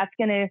term, if that's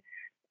going to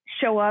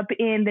show up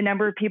in the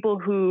number of people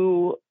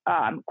who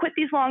quit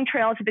these long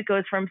trails, if it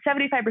goes from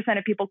 75%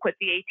 of people quit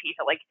the AT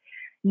to like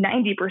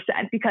 90%,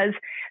 because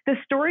the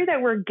story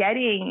that we're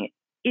getting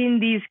in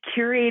these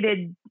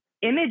curated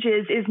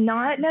images is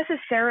not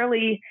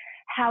necessarily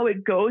how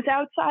it goes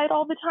outside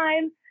all the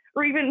time,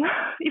 or even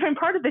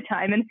part of the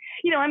time. And,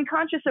 I'm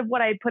conscious of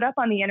what I put up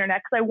on the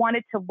internet because I want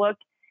it to look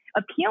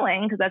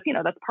appealing, because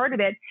that's part of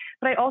it.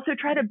 But I also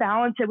try to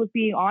balance it with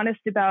being honest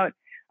about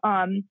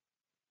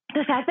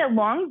the fact that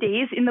long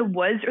days in the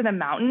woods or the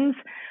mountains,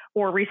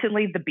 or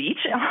recently the beach,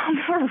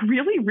 are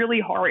really, really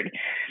hard.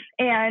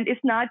 And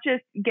it's not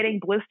just getting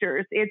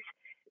blisters. It's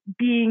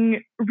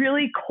being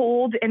really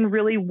cold and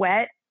really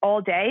wet all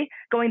day,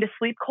 going to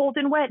sleep cold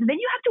and wet. And then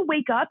you have to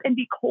wake up and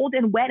be cold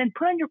and wet and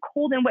put on your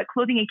cold and wet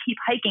clothing and keep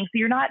hiking. So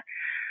you're not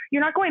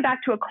going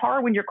back to a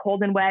car when you're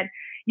cold and wet.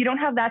 You don't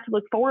have that to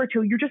look forward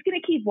to. You're just going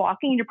to keep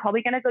walking, and you're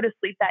probably going to go to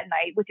sleep that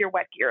night with your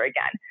wet gear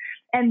again.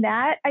 And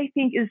that, I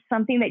think, is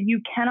something that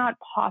you cannot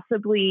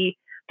possibly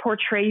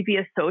portray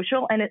via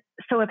social. And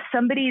so if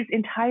somebody's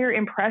entire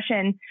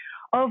impression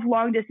of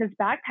long distance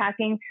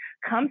backpacking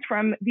comes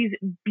from these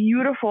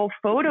beautiful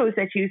photos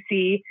that you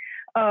see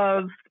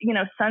of,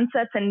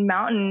 sunsets and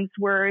mountains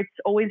where it's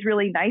always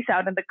really nice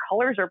out and the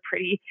colors are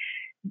pretty,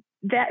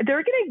 that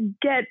they're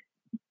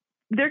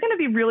going to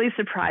be really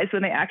surprised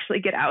when they actually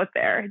get out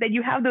there, that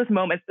you have those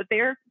moments, but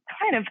they're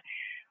kind of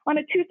on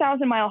a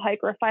 2,000 mile hike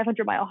or a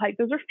 500 mile hike.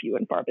 Those are few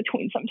and far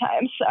between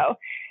sometimes. So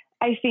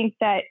I think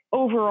that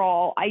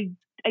overall, I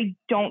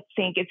don't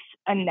think it's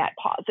a net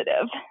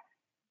positive.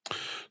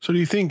 So do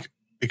you think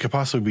it could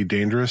possibly be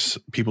dangerous,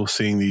 people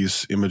seeing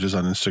these images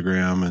on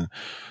Instagram and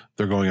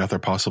they're going out there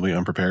possibly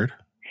unprepared?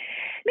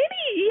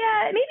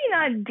 Maybe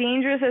not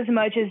dangerous as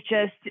much as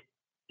just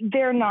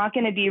they're not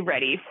going to be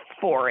ready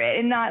for it.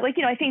 And not like,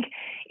 I think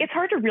it's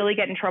hard to really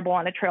get in trouble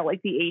on a trail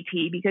like the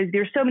AT because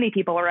there's so many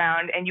people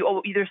around and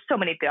there's so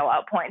many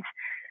bailout points.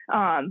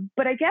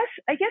 But I guess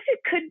it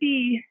could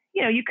be,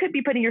 you could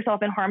be putting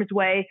yourself in harm's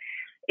way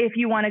if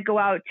you want to go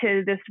out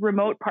to this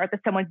remote part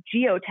that someone's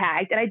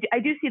geotagged. And I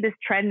do see this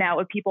trend now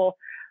of people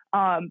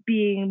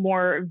being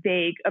more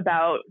vague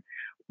about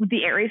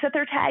the areas that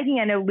they're tagging.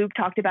 I know Luke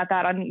talked about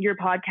that on your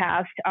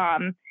podcast.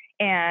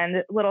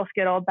 And Little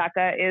Skittle,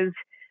 Becca, is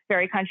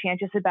very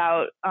conscientious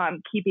about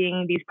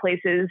keeping these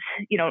places,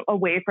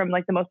 away from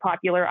like the most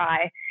popular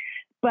eye.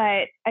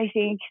 But I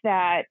think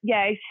that,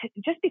 it's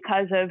just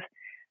because of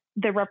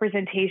the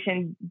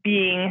representation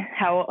being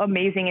how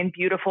amazing and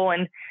beautiful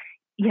and,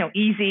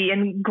 easy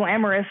and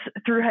glamorous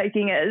through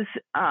hiking is,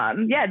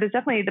 there's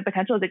definitely the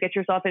potential to get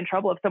yourself in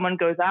trouble if someone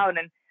goes out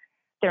and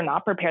they're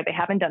not prepared, they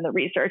haven't done the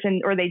research,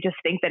 or they just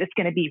think that it's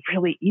going to be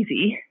really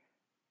easy.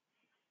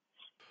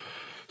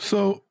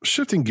 So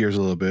shifting gears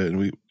a little bit, and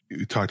we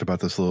talked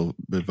about this a little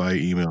bit via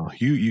email.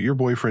 Your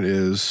boyfriend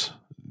is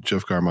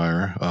Jeff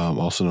Garmire,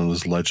 also known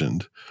as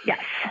Legend.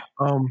 Yes.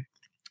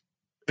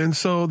 And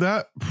so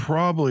that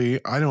probably,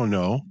 I don't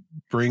know,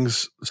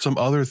 brings some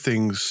other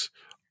things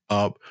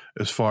up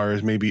as far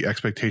as maybe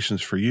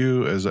expectations for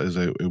you as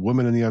a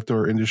woman in the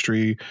outdoor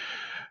industry.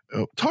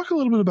 Talk a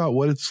little bit about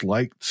what it's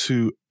like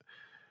to,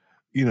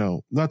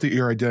 not that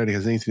your identity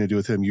has anything to do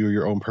with him, you're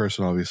your own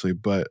person, obviously,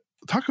 but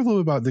talk a little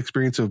bit about the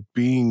experience of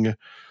being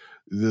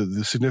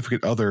the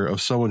significant other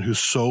of someone who's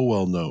so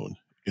well known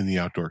in the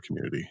outdoor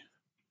community.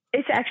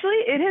 It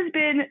has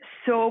been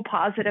so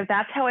positive.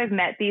 That's how I've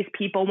met these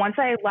people. Once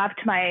I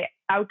left my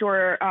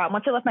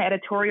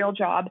editorial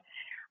job,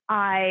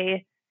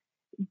 I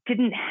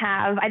didn't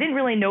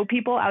really know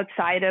people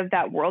outside of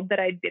that world that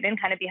I'd been in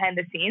kind of behind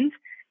the scenes.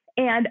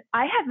 And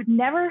I have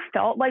never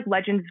felt like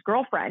Legend's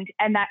girlfriend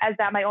and that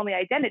my only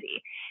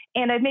identity.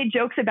 And I've made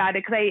jokes about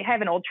it because I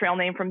have an old trail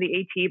name from the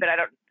AT, but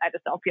I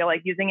just don't feel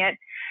like using it.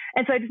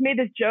 And so I just made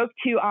this joke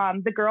to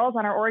the girls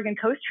on our Oregon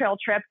Coast Trail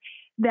trip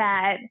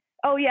that,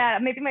 oh yeah,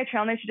 maybe my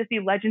trail name should just be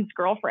Legend's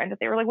girlfriend.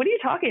 They were like, what are you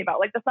talking about?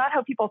 Like, that's not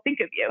how people think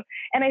of you.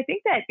 And I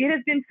think that it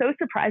has been so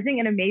surprising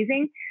and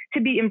amazing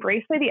to be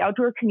embraced by the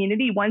outdoor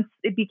community once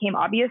it became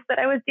obvious that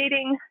I was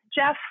dating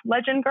Jeff,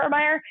 Legend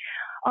Garmire.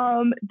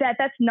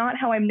 That's not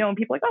how I'm known.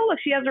 People are like, oh, look,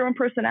 she has her own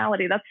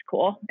personality. That's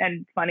cool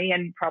and funny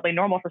and probably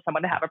normal for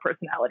someone to have a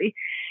personality.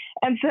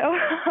 And so,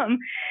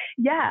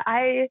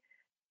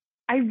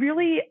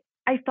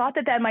 I thought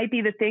that might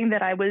be the thing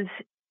that I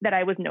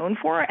was known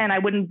for, and I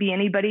wouldn't be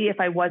anybody if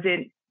I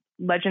wasn't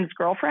Legend's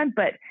girlfriend,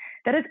 but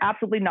that has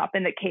absolutely not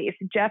been the case.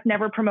 Jeff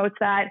never promotes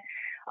that.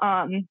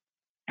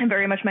 I'm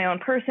very much my own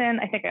person.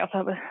 I think I also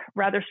have a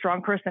rather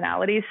strong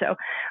personality, so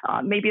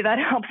maybe that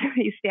helps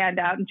me stand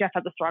out, and Jeff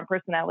has a strong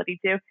personality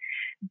too.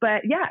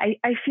 But yeah,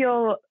 I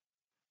feel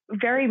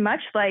very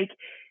much like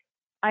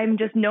I'm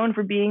just known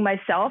for being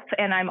myself,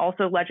 and I'm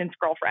also Legend's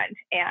girlfriend.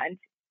 And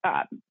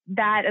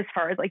that, as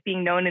far as like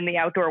being known in the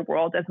outdoor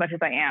world as much as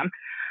I am,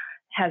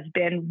 has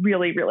been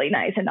really, really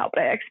nice and not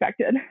what I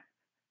expected.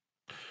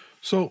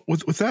 So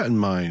with that in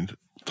mind,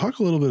 talk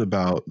a little bit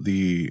about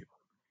the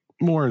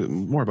more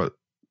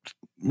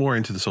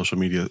into the social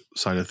media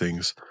side of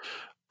things.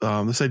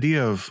 This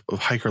idea of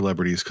hiker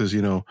celebrities, because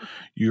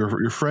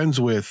you're friends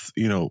with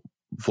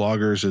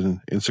vloggers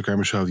and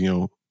Instagrammers who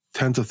have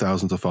tens of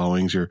thousands of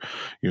followings. You're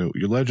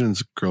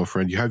Legend's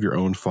girlfriend. You have your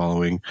own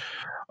following.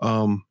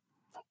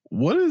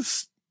 What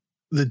is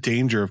the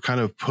danger of kind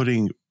of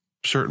putting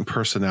certain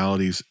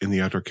personalities in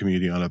the outdoor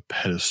community on a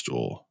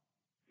pedestal?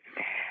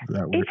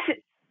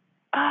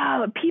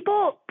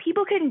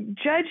 People can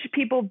judge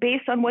people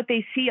based on what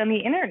they see on the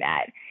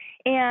internet.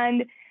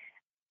 And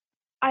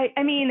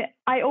I mean,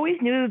 I always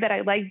knew that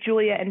I liked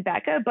Julia and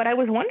Becca, but I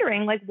was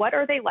wondering, like, what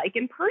are they like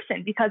in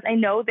person? Because I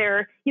know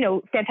they're,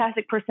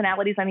 fantastic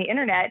personalities on the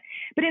internet,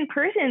 but in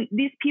person,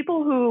 these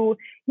people who,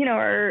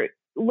 are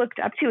looked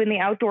up to in the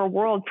outdoor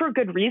world for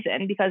good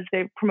reason, because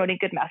they're promoting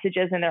good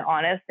messages and they're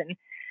honest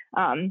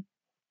and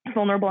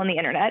vulnerable on the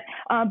internet.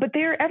 But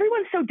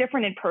everyone's so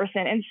different in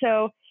person.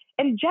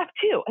 And Jeff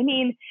too. I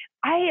mean,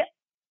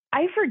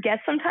 I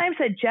forget sometimes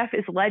that Jeff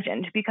is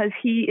Legend because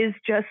he's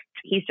just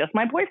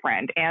my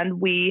boyfriend,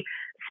 and we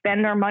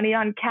spend our money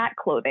on cat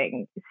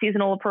clothing,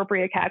 seasonal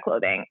appropriate cat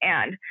clothing.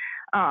 And,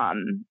 I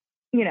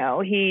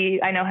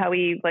know how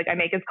I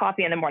make his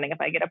coffee in the morning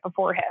if I get up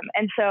before him.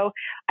 And so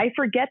I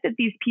forget that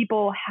these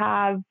people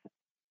have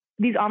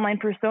these online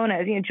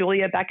personas.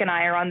 Julia, Beck, and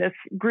I are on this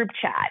group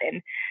chat,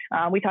 and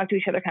we talk to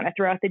each other kind of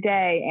throughout the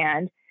day.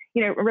 And,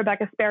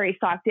 Rebecca Sperry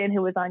Stockton,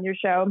 who was on your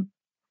show,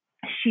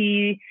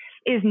 she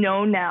is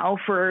known now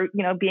for,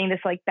 being this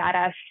like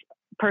badass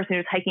person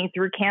who's hiking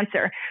through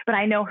cancer, but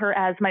I know her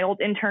as my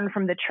old intern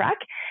from the trek,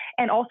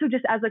 and also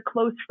just as a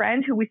close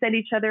friend who we send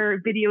each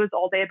other videos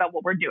all day about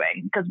what we're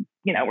doing because,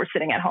 you know, we're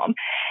sitting at home.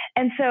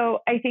 And so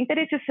I think that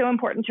it's just so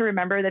important to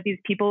remember that these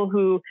people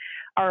who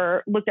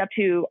are looked up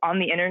to on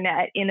the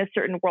internet in a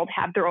certain world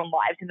have their own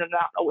lives, and they're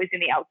not always in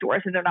the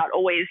outdoors, and they're not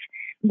always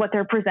what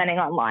they're presenting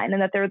online,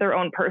 and that they're their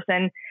own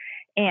person.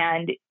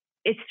 And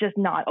it's just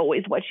not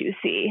always what you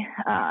see.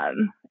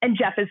 And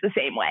Jeff is the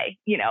same way,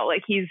 you know,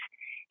 like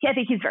I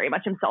think he's very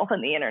much himself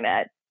on the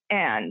internet,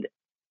 and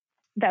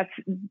that's,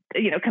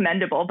 you know,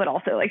 commendable, but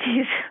also like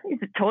he's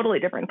a totally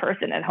different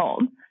person at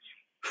home.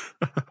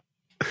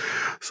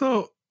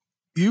 So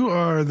you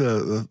are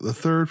the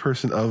third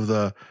person of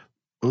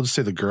we'll just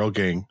say the girl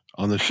gang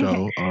on the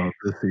show.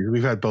 This season.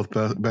 We've had both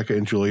Becca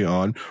and Julia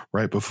on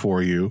right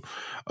before you.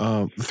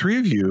 The three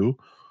of you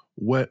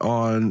went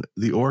on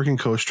the Oregon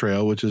Coast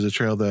Trail, which is a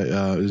trail that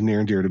is near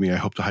and dear to me. I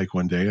hope to hike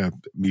one day,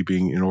 me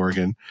being in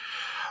Oregon.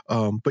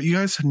 But you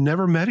guys had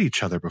never met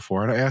each other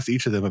before, and I asked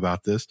each of them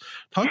about this.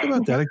 Talk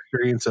about that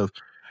experience of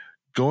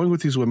going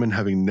with these women,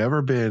 having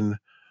never been,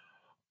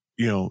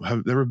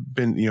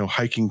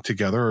 hiking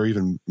together or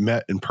even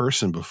met in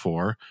person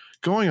before,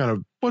 going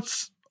on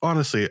what's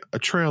honestly a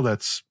trail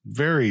that's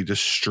very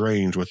just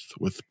strange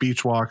with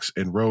beach walks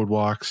and road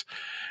walks,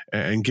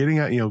 and getting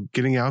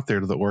out there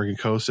to the Oregon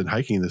coast and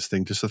hiking this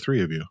thing, just the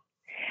three of you.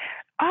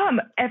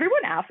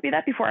 Everyone asked me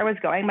that before I was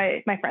going.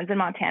 My friends in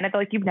Montana,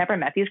 they're like, "You've never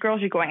met these girls?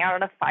 You're going out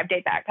on a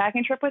 5-day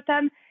backpacking trip with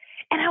them?"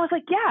 And I was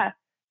like, "Yeah.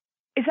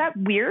 Is that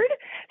weird?"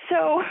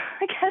 So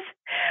I guess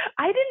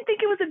I didn't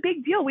think it was a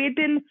big deal.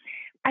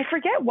 I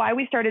forget why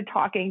we started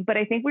talking, but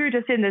I think we were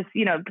just in this,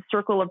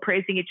 circle of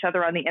praising each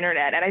other on the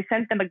internet. And I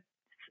sent them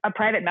a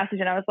private message,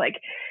 and I was like,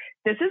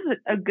 "This is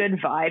a good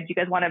vibe. Do you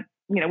guys want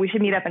to, we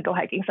should meet up and go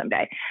hiking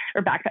someday,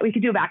 or we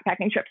could do a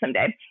backpacking trip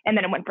someday." And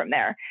then it went from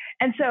there.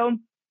 And so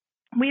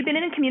we've been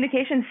in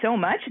communication so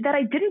much that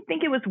I didn't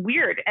think it was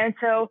weird. And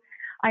so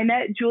I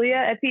met Julia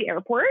at the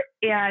airport,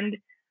 and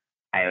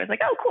I was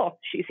like, "Oh, cool.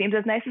 She seems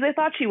as nice as I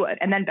thought she would."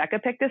 And then Becca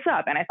picked this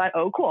up, and I thought,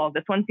 "Oh, cool.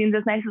 This one seems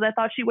as nice as I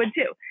thought she would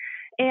too."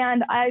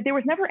 And there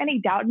was never any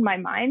doubt in my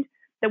mind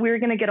that we were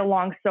going to get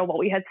along so well.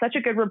 We had such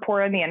a good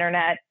rapport on the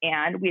internet,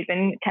 and we've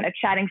been kind of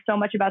chatting so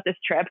much about this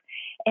trip.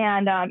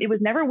 And it was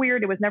never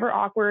weird. It was never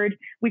awkward.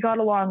 We got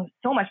along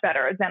so much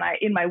better than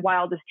in my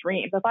wildest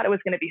dreams. I thought it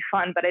was going to be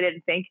fun, but I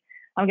didn't think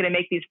I'm going to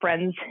make these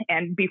friends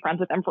and be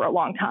friends with them for a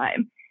long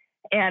time.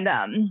 And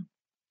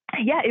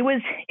it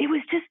was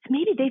just,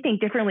 maybe they think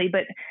differently,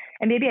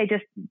 and maybe I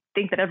just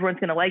think that everyone's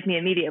going to like me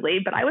immediately,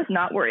 but I was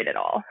not worried at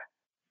all.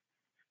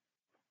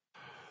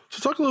 So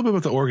talk a little bit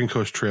about the Oregon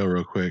Coast Trail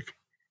real quick.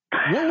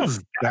 What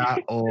was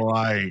that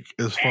like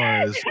as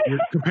far as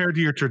compared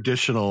to your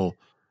traditional,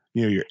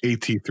 your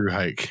AT through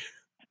hike?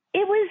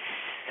 It was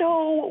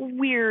so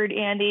weird,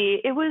 Andy.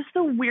 It was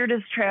the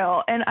weirdest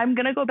trail. And I'm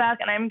going to go back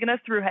and I'm going to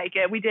through hike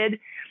it. We did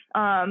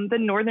the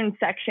northern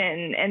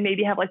section and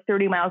maybe have like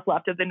 30 miles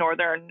left of the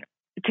northern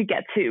to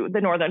get to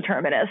the northern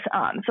terminus. So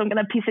I'm going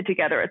to piece it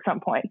together at some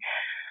point.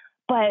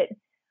 But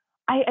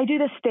I do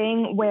this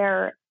thing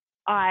where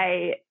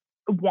I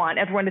want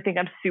everyone to think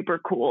I'm super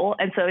cool.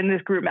 And so in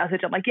this group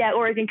message, I'm like, "Yeah,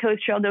 Oregon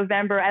Coast Trail,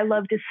 November. I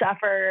love to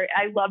suffer.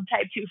 I love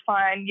type 2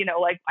 fun.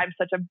 I'm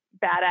such a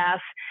badass."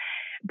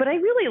 But I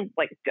really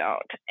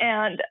don't.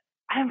 And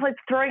I'm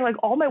throwing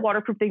all my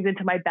waterproof things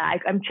into my bag.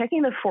 I'm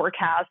checking the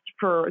forecast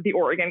for the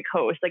Oregon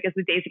coast, as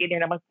the days get near.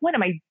 And I'm like, what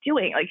am I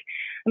doing?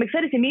 I'm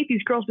excited to meet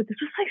these girls, but this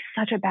was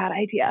such a bad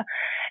idea.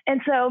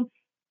 And so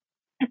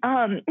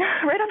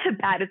right off the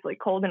bat, it's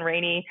cold and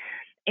rainy,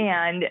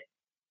 and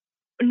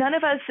none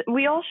of us,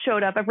 we all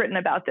showed up. I've written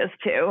about this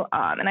too.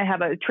 And I have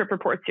a trip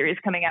report series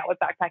coming out with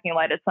Backpacking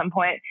Light at some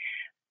point.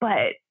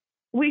 But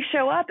we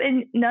show up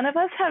and none of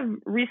us have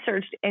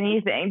researched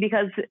anything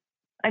because,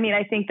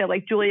 I think that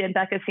Julia and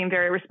Becca seem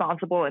very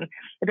responsible and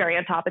very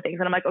on top of things.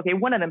 And I'm like, okay,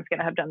 one of them is going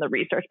to have done the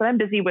research, but I'm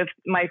busy with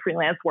my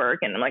freelance work.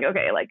 And I'm like,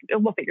 okay,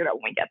 we'll figure it out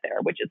when we get there,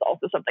 which is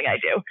also something I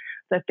do.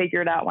 So I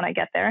figure it out when I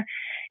get there.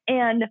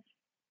 And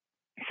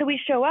so we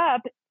show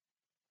up,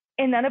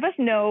 and none of us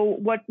know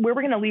where we're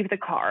going to leave the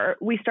car.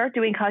 We start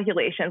doing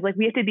calculations.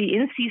 We have to be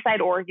in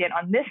Seaside, Oregon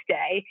on this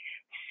day.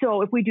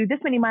 So if we do this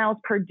many miles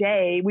per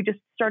day, we just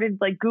started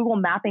Google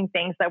mapping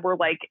things that were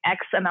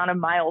X amount of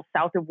miles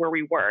south of where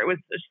we were. It was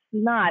just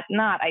not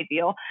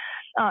ideal.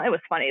 It was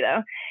funny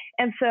though.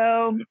 And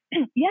so,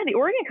 the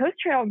Oregon Coast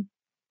Trail,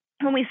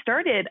 when we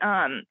started,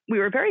 we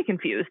were very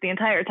confused the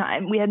entire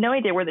time. We had no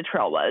idea where the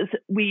trail was.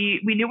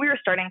 We knew we were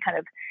starting kind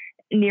of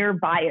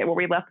nearby it where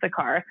we left the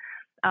car.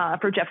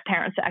 For Jeff's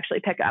parents to actually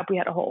pick up. We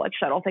had a whole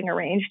shuttle thing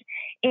arranged,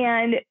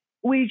 and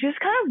we just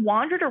kind of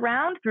wandered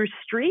around through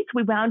streets.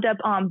 We wound up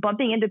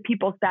bumping into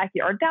people's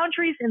backyard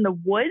boundaries in the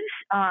woods.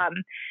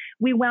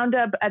 We wound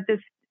up at this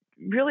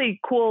really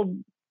cool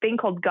thing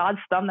called God's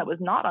Thumb that was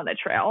not on the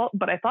trail,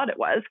 but I thought it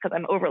was because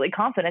I'm overly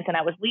confident and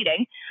I was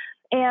leading.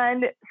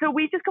 And so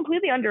we just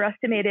completely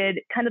underestimated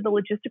kind of the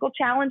logistical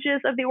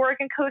challenges of the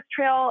Oregon Coast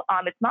Trail.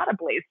 It's not a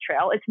blaze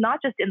trail. It's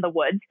not just in the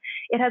woods.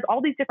 It has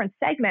all these different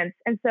segments.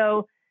 And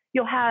so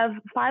you'll have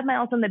 5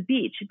 miles on the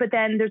beach, but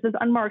then there's this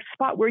unmarked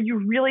spot where you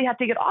really have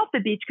to get off the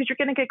beach because you're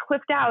going to get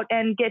cliffed out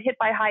and get hit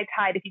by high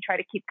tide if you try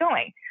to keep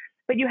going.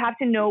 But you have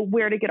to know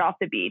where to get off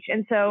the beach.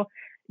 And so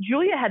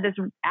Julia had this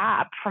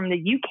app from the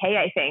UK,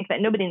 I think,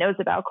 that nobody knows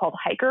about called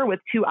Hiker with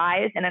 2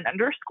 eyes and an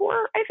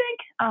underscore, I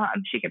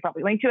think. She could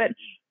probably link to it.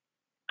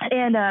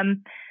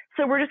 And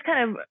so we're just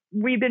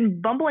we've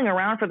been bumbling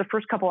around for the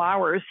first couple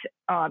hours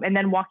and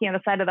then walking on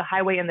the side of the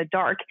highway in the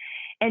dark.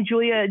 And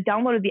Julia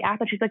downloaded the app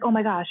and she's like, oh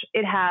my gosh,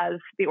 it has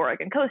the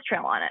Oregon Coast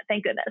Trail on it.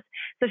 Thank goodness.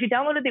 So she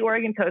downloaded the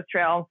Oregon Coast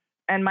Trail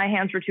and my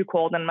hands were too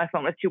cold and my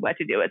phone was too wet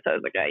to do it. So I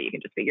was like, oh, you can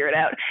just figure it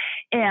out.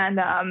 And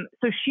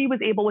so she was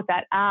able with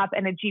that app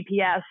and a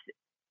GPS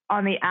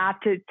on the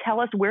app to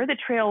tell us where the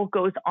trail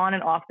goes on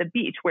and off the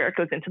beach, where it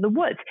goes into the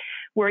woods,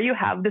 where you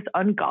have this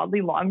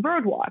ungodly long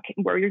road walk,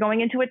 where you're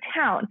going into a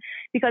town,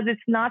 because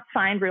it's not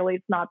signed really,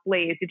 it's not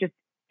blazed.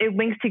 It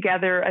links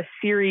together a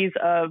series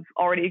of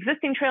already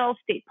existing trails,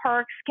 state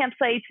parks,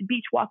 campsites,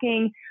 beach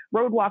walking,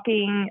 road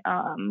walking,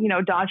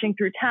 dodging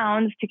through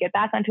towns to get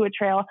back onto a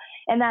trail.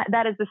 And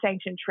that is the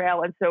sanctioned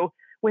trail. And so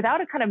without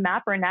a kind of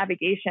map or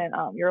navigation,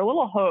 you're a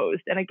little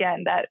hosed. And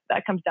again, that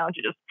comes down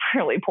to just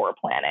really poor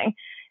planning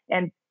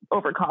and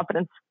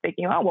overconfidence,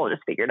 thinking, oh, we'll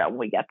just figure it out when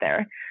we get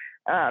there.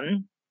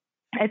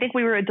 I think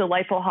we were a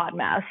delightful hot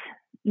mess.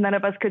 None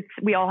of us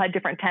we all had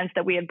different tents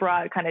that we had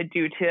brought kind of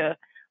due to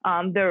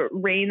the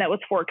rain that was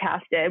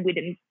forecasted.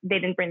 They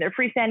didn't bring their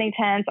freestanding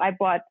tents. I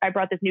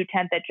brought this new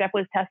tent that Jeff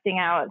was testing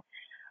out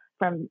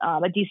from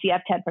a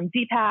DCF tent from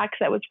Z-Packs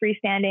that was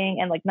freestanding,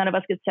 and like none of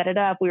us could set it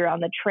up. We were on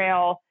the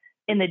trail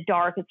in the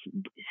dark. It's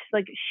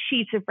like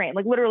sheets of rain,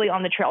 like literally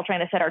on the trail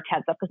trying to set our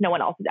tents up because no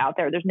one else is out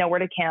there. There's nowhere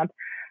to camp.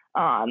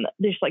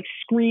 There's like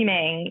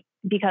screaming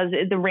because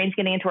the rain's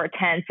getting into our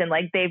tents, and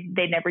like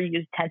they never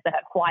used tents that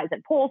had flies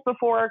and poles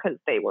before because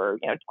they were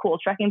cool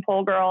trekking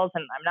pole girls,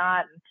 and I'm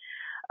not.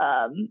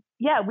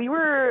 We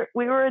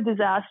were a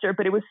disaster,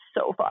 but it was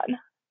so fun.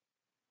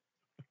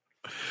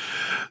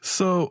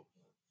 So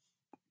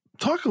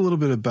talk a little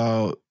bit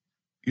about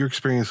your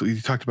experience. You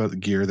talked about the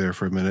gear there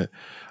for a minute.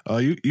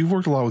 You've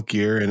worked a lot with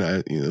gear, and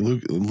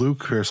Luke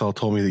Carsall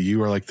told me that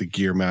you are like the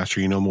gear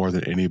master. You know more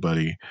than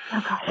anybody.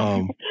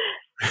 Oh,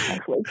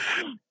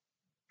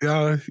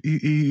 Yeah,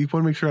 you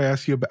want to make sure I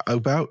ask you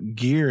about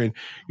gear and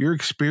your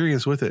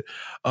experience with it.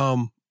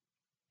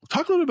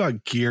 Talk a little bit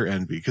about gear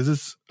envy,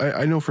 because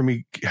I know for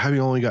me, having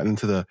only gotten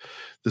into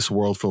this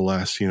world for the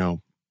last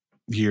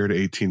year to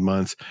 18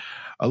 months,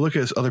 I look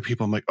at other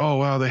people. I'm like, oh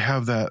wow, they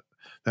have that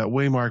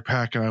Waymark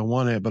pack, and I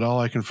want it, but all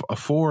I can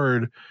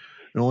afford,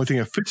 the only thing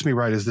that fits me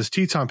right is this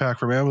Teton pack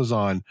from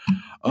Amazon.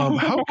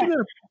 How can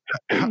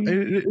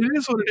it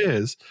is what it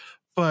is,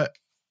 but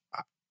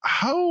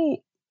how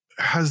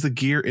has the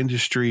gear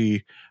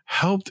industry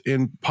helped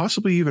and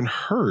possibly even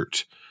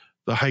hurt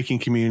the hiking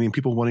community and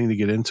people wanting to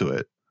get into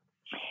it?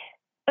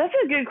 That's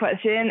a good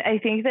question. I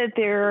think that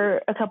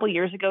a couple of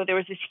years ago, there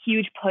was this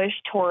huge push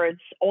towards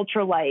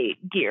ultralight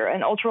gear,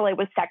 and ultralight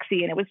was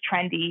sexy and it was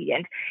trendy.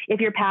 And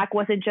if your pack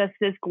wasn't just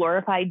this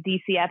glorified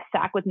DCF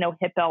sack with no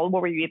hip belt,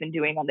 what were you even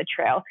doing on the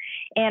trail?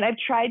 And I've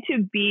tried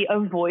to be a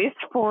voice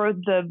for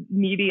the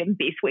medium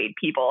base weight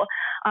people.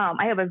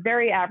 I have a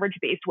very average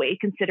base weight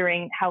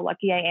considering how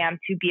lucky I am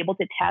to be able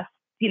to test,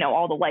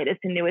 all the lightest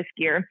and newest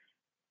gear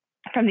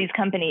from these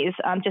companies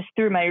just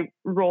through my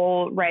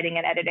role writing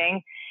and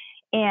editing.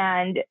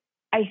 And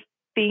I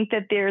think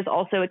that there's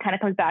also, it kind of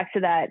comes back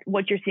to that,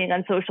 what you're seeing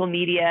on social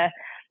media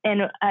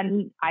and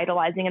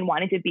idolizing and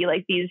wanting to be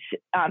like these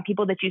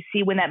people that you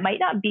see when that might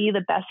not be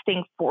the best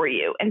thing for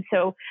you. And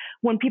so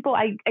when people,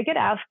 I get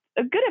asked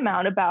a good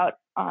amount about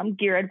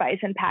gear advice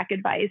and pack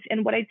advice.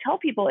 And what I tell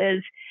people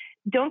is,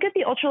 don't get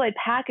the ultralight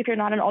pack if you're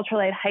not an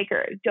ultralight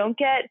hiker. Don't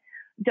get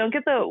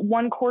the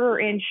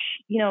 1/4 inch,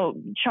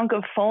 chunk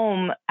of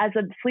foam as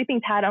a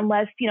sleeping pad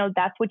unless,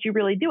 that's what you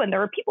really do. And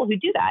there are people who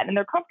do that and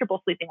they're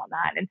comfortable sleeping on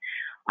that. And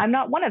I'm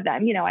not one of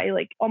them. I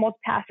like almost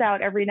pass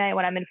out every night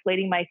when I'm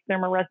inflating my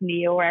Thermarest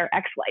Neo or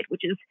X-Lite,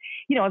 which is,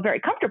 a very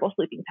comfortable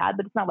sleeping pad,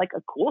 but it's not like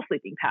a cool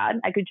sleeping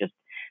pad. I could just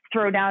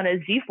throw down a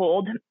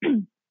Z-Fold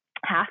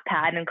half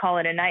pad and call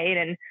it a night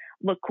and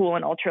look cool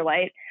and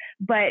ultralight.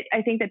 But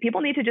I think that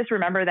people need to just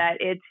remember that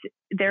it's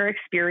their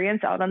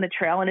experience out on the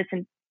trail, and it's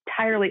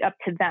entirely up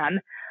to them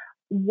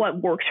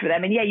what works for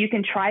them. And yeah, you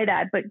can try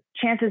that, but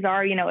chances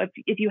are,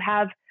 if you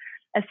have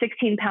a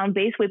 16-pound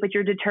base weight, but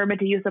you're determined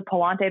to use a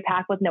Palante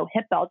pack with no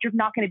hip belt, you're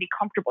not going to be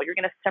comfortable. You're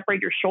going to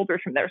separate your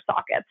shoulders from their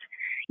sockets,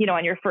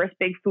 on your first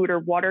big food or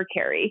water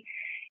carry.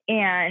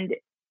 And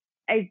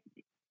I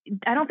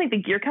don't think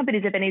the gear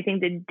companies have anything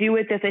to do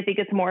with this. I think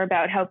it's more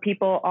about how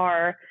people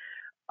are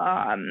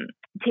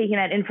taking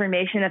that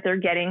information that they're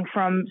getting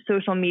from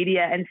social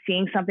media and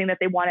seeing something that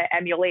they want to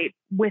emulate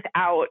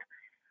without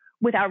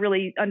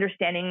really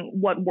understanding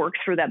what works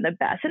for them the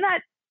best. And that,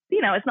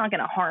 it's not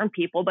going to harm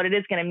people, but it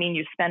is going to mean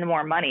you spend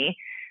more money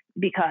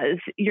because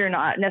you're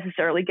not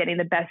necessarily getting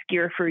the best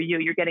gear for you.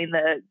 You're getting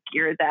the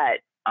gear that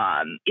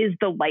is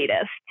the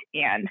lightest.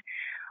 And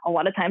a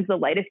lot of times the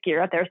lightest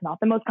gear out there is not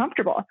the most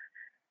comfortable.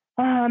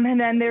 And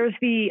then there's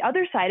the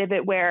other side of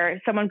it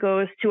where someone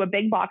goes to a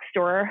big box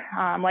store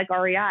like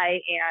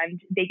REI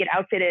and they get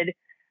outfitted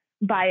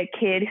by a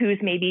kid who's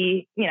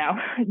maybe,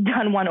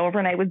 done one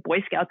overnight with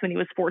Boy Scouts when he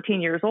was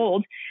 14 years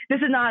old.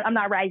 I'm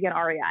not ragging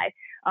on REI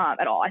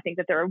at all. I think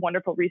that they're a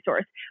wonderful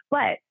resource.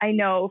 But I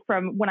know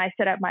from when I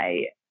set up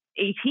my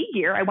AT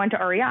gear, I went to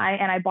REI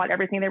and I bought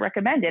everything they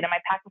recommended, and my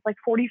pack was like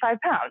 45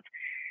 pounds.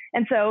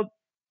 And so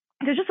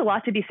there's just a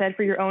lot to be said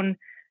for your own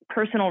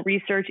personal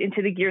research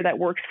into the gear that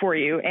works for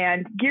you.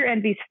 And Gear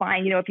Envy's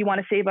fine. If you want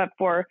to save up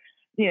for,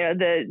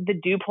 the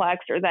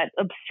duplex or that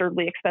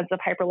absurdly expensive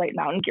hyperlight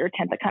mountain gear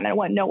tent that kind of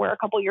went nowhere a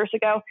couple years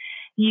ago,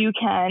 you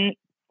can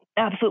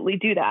absolutely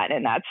do that.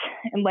 And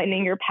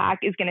lightening your pack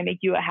is going to make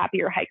you a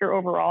happier hiker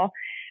overall.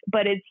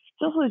 But it's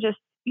still just,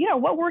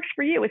 what works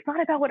for you. It's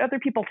not about what other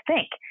people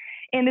think.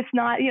 And it's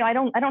not, I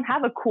don't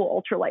have a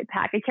cool ultralight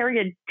pack. I carry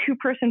a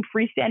 2-person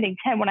freestanding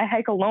tent when I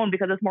hike alone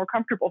because it's more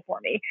comfortable for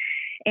me.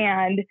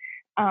 And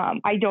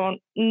I don't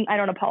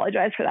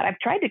apologize for that. I've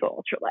tried to go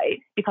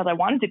ultralight because I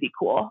wanted to be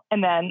cool.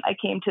 And then I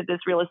came to this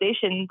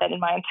realization that in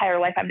my entire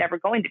life, I'm never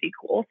going to be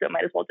cool. So I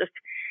might as well just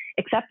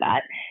accept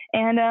that.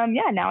 And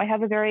now I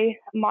have a very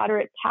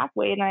moderate pack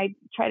weight, and I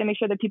try to make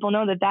sure that people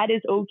know that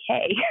is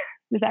okay.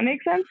 Does that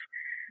make sense?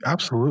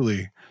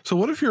 Absolutely. So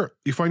what if you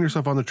find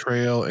yourself on the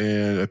trail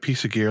and a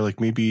piece of gear, like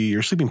maybe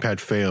your sleeping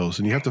pad fails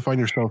and you have to find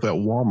yourself at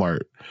Walmart?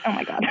 Oh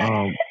my God.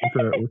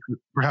 with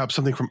perhaps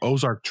something from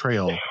Ozark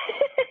Trail.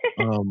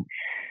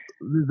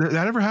 Did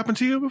that ever happen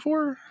to you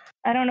before?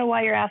 I don't know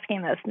why you're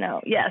asking this.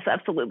 No. Yes,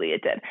 absolutely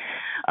it did.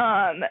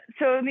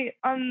 So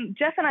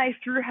Jeff and I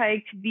thru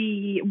hiked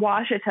the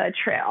Washita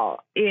Trail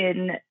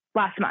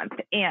last month,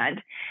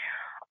 and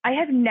I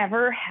have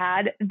never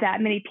had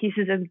that many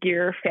pieces of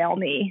gear fail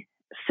me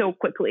so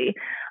quickly.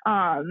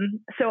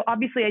 So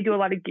obviously I do a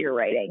lot of gear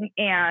writing,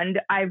 and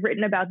I've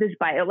written about this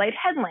BioLite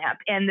headlamp,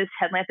 and this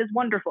headlamp is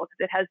wonderful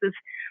because it has this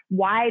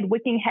wide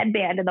wicking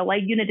headband, and the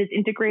light unit is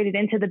integrated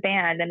into the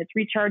band, and it's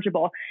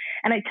rechargeable.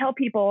 And I tell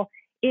people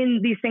in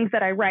these things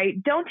that I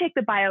write, don't take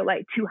the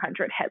BioLite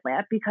 200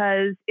 headlamp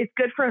because it's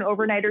good for an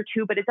overnight or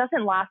two, but it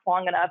doesn't last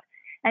long enough.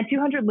 And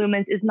 200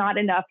 lumens is not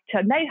enough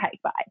to night hike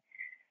by.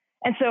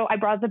 And so I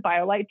brought the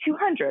BioLite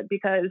 200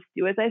 because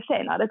do as I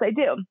say, not as I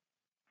do.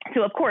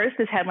 So of course,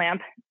 this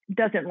headlamp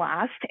doesn't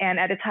last. And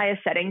at its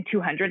highest setting,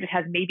 200, it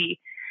has maybe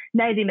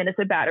 90 minutes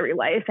of battery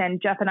life.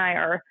 And Jeff and I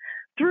are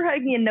thru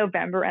hiking in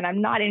November, and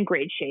I'm not in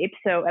great shape.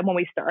 So when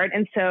we start,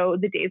 and so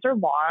the days are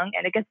long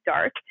and it gets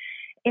dark,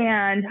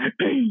 and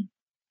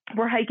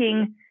we're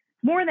hiking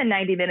more than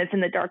 90 minutes in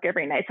the dark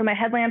every night. So my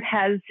headlamp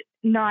has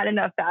not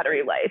enough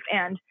battery life.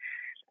 And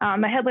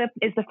my headlamp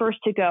is the first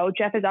to go.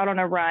 Jeff is out on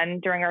a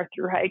run during our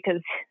thru hike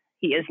because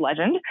he is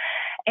legend.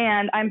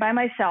 And I'm by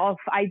myself.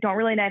 I don't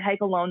really night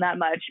hike alone that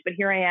much, but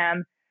here I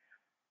am.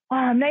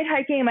 Night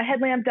hiking, my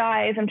headlamp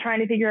dies. I'm trying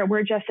to figure out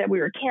where Jeff said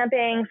we were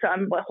camping. So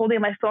I'm holding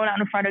my phone out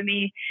in front of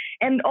me,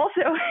 and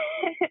also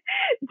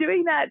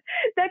doing that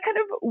kind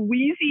of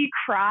wheezy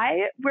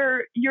cry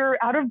where you're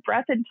out of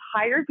breath and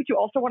tired, but you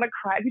also want to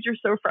cry because you're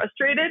so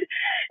frustrated.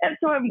 And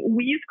so I'm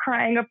wheeze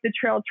crying up the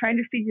trail, trying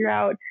to figure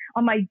out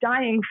on my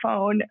dying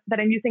phone that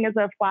I'm using as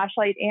a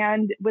flashlight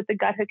and with the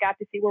gut hook app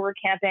to see where we're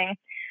camping.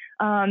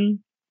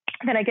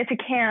 Then I get to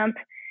camp,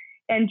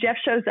 and Jeff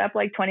shows up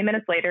like 20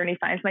 minutes later, and he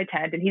finds my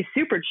tent, and he's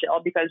super chill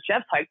because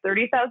Jeff's hiked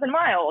 30,000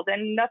 miles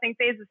and nothing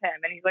phases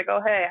him. And he's like, "Oh,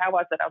 hey, how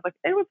was it?" I was like,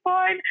 "It was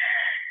fine."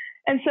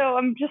 And so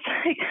I'm just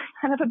like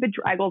kind of a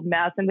bedraggled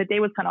mess. And the day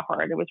was kind of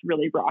hard. It was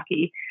really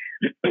rocky.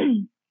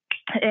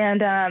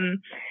 And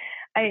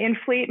I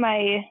inflate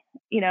my,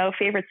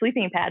 favorite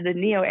sleeping pad, the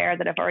Neo Air,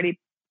 that I've already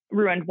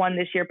ruined one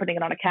this year, putting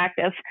it on a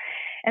cactus.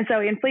 And so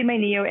I inflate my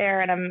Neo Air,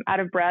 and I'm out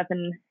of breath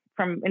and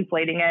from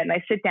inflating it. And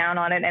I sit down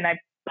on it, and I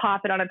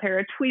pop it on a pair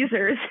of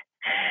tweezers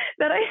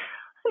that I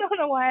don't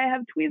know why I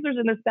have tweezers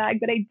in this bag,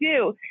 but I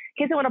do in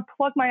case I want to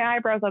pluck my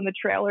eyebrows on the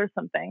trail or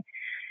something.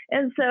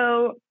 And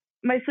so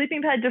my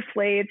sleeping pad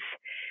deflates,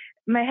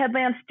 my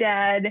headlamp's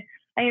dead,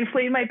 I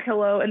inflate my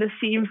pillow, and the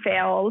seam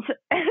fails.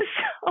 And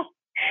so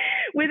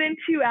within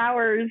 2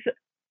 hours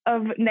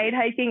of night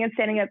hiking and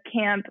standing up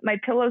camp, my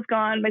pillow's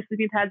gone, my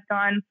sleeping pad's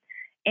gone,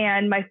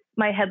 and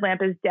my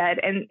headlamp is dead.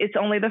 And it's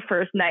only the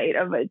first night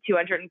of a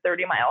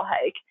 230-mile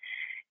hike.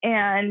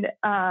 And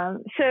I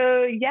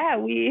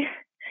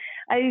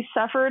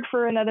suffered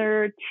for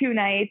another 2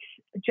 nights.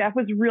 Jeff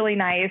was really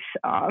nice.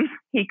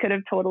 He could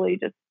have totally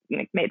just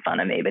made fun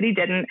of me, but he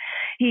didn't.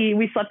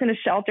 We slept in a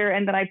shelter,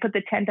 and then I put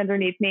the tent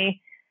underneath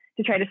me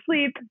to try to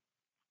sleep.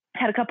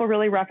 Had a couple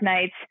really rough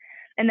nights,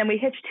 and then we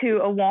hitched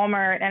to a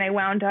Walmart, and I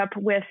wound up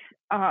with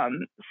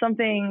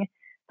something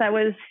that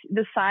was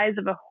the size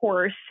of a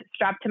horse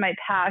strapped to my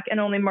pack and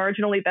only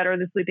marginally better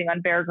than sleeping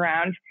on bare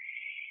ground.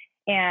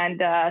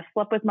 And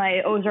slept with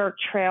my Ozark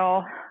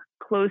Trail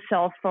closed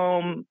cell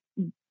foam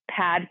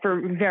pad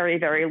for very,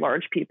 very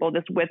large people.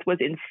 This width was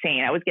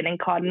insane. I was getting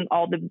caught in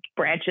all the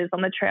branches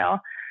on the trail.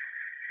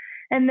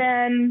 And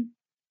then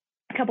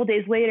a couple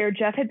days later,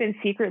 Jeff had been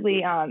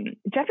secretly,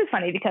 Jeff is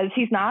funny because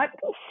he's not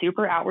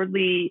super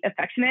outwardly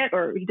affectionate,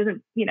 or he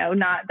doesn't,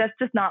 that's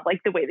just not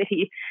like the way that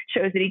he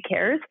shows that he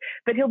cares,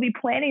 but he'll be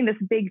planning this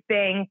big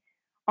thing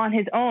on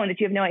his own that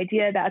you have no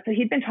idea about. So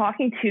he'd been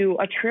talking to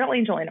a trail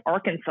angel in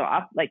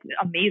Arkansas, like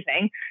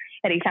amazing,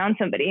 that he found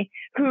somebody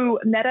who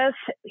met us.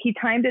 He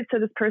timed it so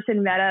this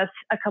person met us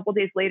a couple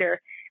days later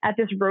at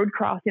this road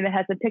crossing that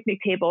has some picnic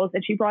tables,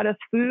 and she brought us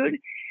food,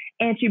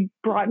 and she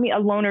brought me a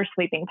loaner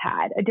sleeping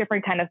pad, a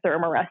different kind of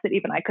thermarest that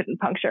even I couldn't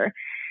puncture.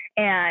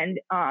 And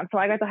so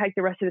I got to hike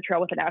the rest of the trail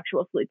with an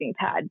actual sleeping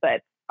pad.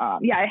 But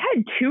I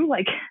had two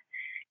like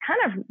kind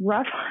of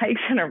rough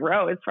hikes in a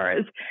row as far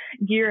as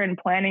gear and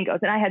planning goes.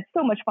 And I had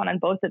so much fun on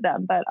both of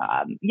them. But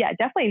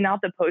definitely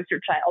not the poster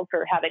child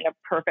for having a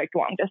perfect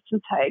long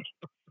distance hike.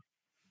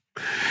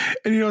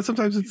 And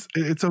sometimes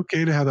it's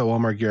okay to have that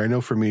Walmart gear. I know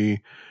for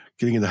me,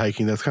 getting into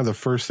hiking, that's kind of the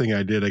first thing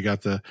I did. I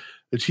got the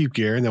cheap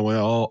gear, and then when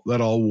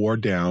that all wore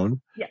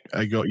down,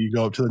 you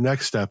go up to the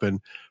next step. And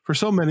for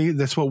so many,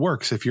 that's what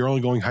works. If you're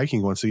only going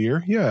hiking once a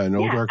year, an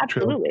old dark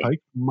trail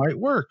hike might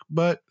work.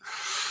 But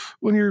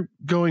when you're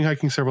going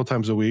hiking several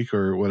times a week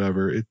or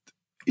whatever,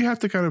 you have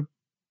to kind of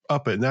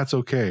up it, and that's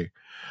okay.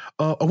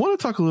 I want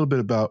to talk a little bit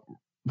about,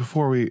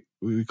 before we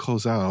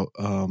close out,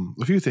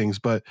 a few things,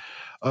 but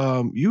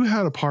you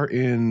had a part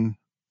in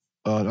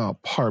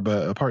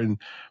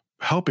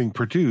helping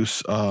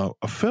produce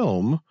a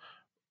film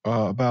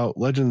about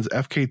Legends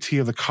FKT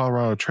of the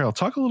Colorado Trail.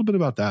 Talk a little bit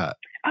about that.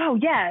 Oh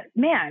yeah,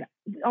 man,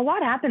 a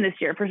lot happened this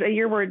year. For a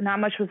year where not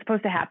much was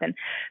supposed to happen.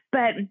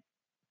 But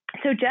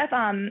so Jeff,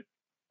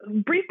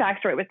 brief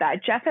backstory with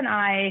that. Jeff and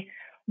I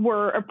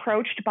were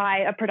approached by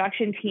a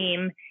production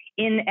team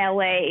in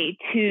LA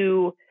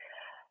to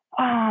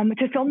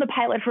film the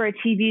pilot for a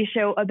TV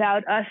show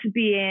about us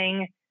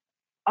being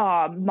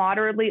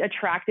moderately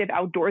attractive,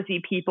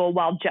 outdoorsy people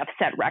while Jeff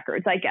set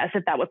records. I guess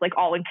if that was like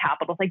all in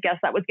capitals, I guess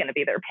that was going to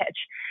be their pitch.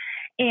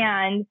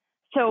 And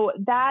so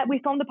that we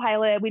filmed the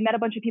pilot, we met a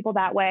bunch of people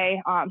that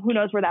way. Who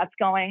knows where that's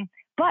going?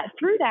 But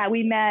through that,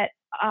 we met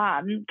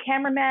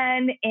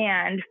cameramen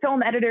and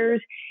film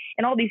editors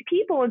and all these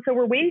people. And so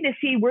we're waiting to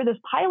see where this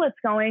pilot's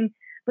going.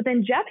 But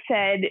then Jeff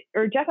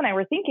and I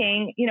were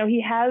thinking,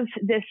 he has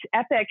this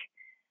epic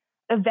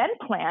event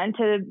plan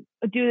to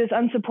do this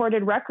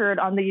unsupported record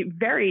on the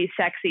very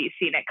sexy,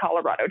 scenic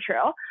Colorado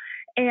Trail.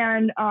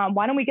 And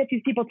why don't we get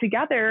these people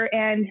together,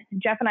 and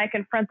Jeff and I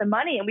confront the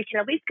money, and we can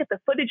at least get the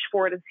footage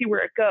for it and see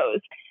where it goes.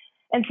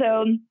 And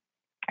so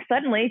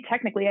suddenly,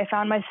 technically, I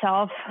found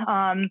myself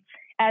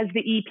as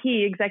the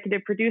EP,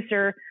 executive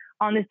producer,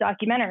 on this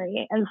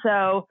documentary. And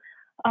so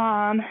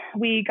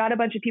we got a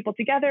bunch of people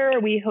together.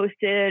 We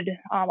hosted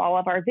all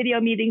of our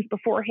video meetings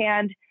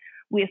beforehand.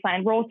 We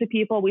assigned roles to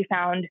people. We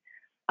found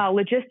a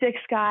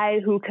logistics guy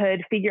who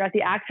could figure out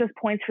the access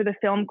points for the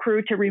film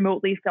crew to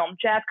remotely film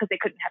Jeff because they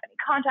couldn't have any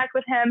contact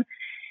with him.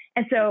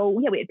 And so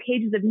we had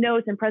pages of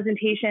notes and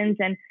presentations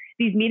and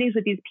these meetings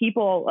with these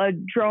people, a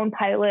drone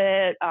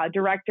pilot,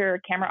 director,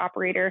 camera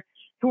operator,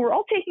 who were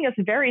all taking us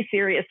very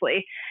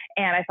seriously.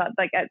 And I thought,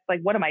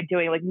 what am I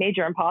doing? Like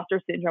major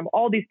imposter syndrome.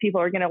 All these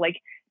people are going to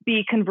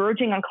be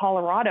converging on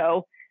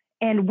Colorado.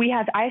 And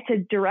I have to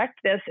direct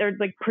this or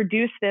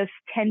produce this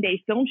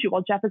 10-day film shoot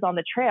while Jeff is on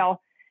the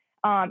trail.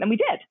 And we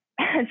did.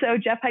 And so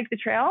Jeff hiked the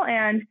trail,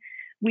 and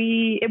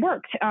it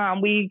worked.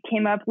 We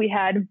came up, we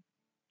have,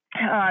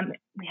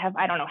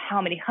 I don't know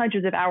how many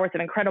hundreds of hours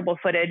of incredible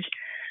footage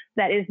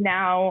that is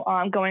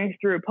now going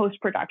through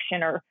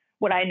post-production, or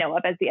what I know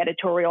of as the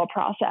editorial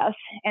process.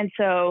 And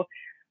so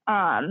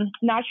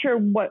not sure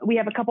we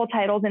have a couple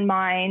titles in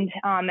mind,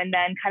 and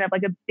then kind of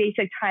like a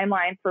basic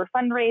timeline for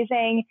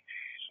fundraising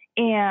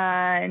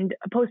and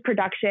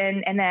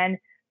post-production, and then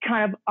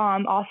kind of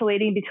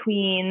oscillating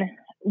between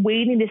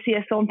waiting to see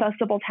if film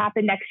festivals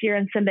happen next year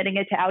and submitting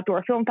it to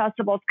outdoor film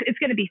festivals. It's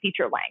going to be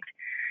feature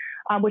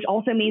length, which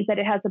also means that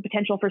it has the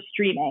potential for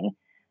streaming.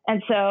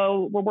 And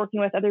so we're working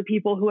with other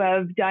people who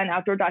have done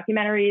outdoor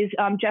documentaries.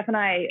 Jeff and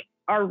I,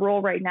 our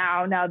role right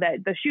now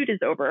that the shoot is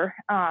over,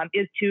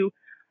 is to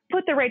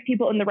put the right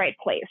people in the right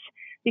place,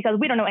 because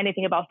we don't know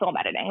anything about film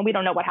editing and we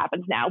don't know what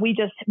happens now. We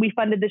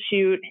funded the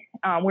shoot,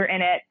 we're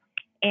in it,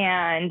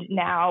 and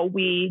now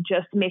we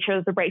just make sure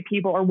that the right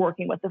people are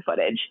working with the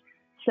footage.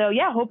 So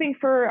hoping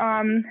for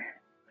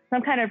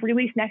some kind of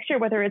release next year,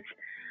 whether it's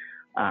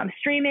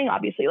streaming,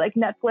 obviously like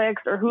Netflix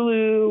or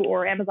Hulu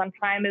or Amazon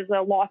Prime is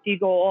a lofty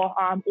goal,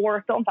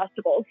 or film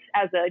festivals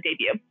as a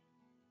debut.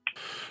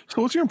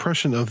 So what's your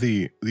impression of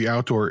the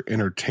outdoor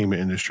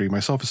entertainment industry?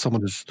 Myself, as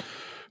someone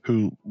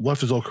who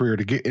left his old career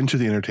to get into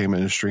the entertainment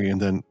industry, and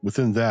then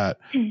within that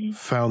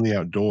found the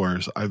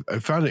outdoors, I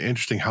found it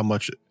interesting how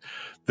much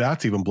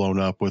that's even blown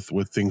up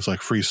with things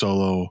like Free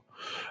Solo.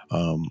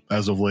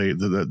 As of late,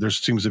 there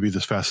seems to be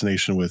this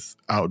fascination with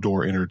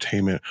outdoor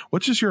entertainment.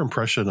 What's just your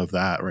impression of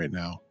that right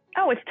now?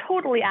 Oh, it's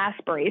totally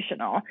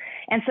aspirational.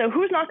 And so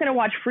who's not going to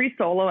watch Free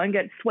Solo and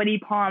get sweaty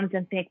palms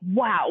and think,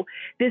 wow,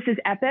 this is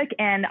epic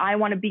and I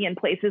want to be in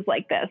places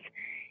like this.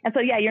 And so,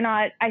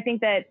 I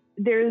think that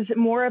there's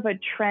more of a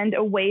trend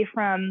away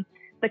from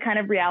the kind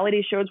of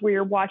reality shows where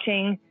you're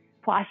watching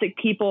plastic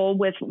people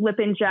with lip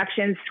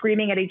injections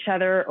screaming at each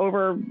other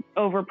over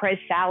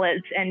overpriced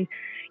salads. And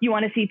you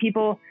want to see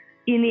people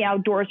in the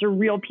outdoors or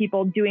real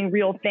people doing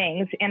real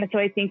things. And so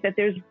I think that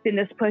there's been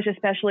this push,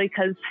 especially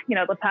because,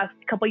 the past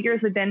couple of years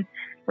have been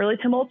really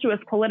tumultuous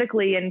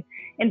politically and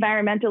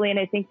environmentally. And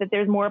I think that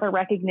there's more of a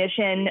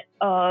recognition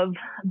of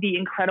the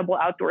incredible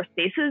outdoor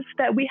spaces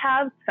that we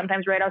have,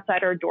 sometimes right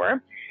outside our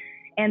door.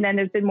 And then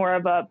there's been more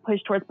of a push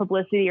towards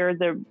publicity or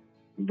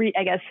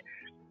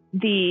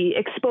the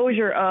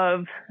exposure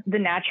of the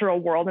natural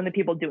world and the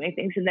people doing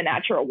things in the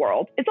natural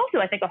world. It's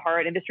also, I think, a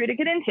hard industry to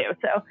get into.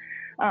 So,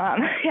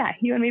 yeah,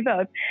 you and me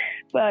both.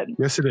 But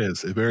yes, it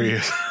is. It very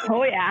is.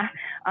 Oh, yeah.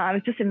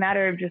 It's just a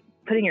matter of just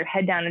putting your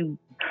head down and,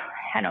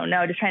 I don't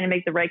know, just trying to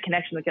make the right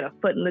connection to get a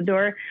foot in the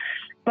door.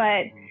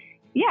 But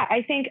yeah,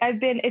 I think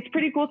it's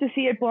pretty cool to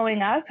see it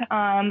blowing up.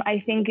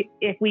 I think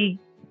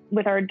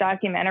with our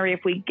documentary,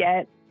 if we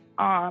get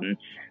on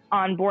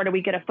board or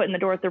we get a foot in the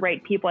door with the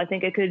right people, I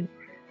think it could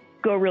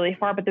go really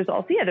far. But there's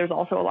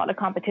also a lot of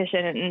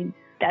competition, and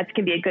that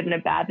can be a good and a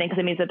bad thing because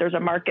it means that there's a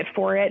market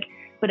for it,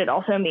 but it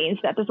also means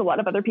that there's a lot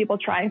of other people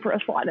trying for a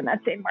slot in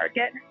that same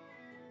market.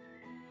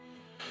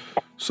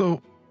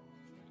 So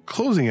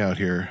closing out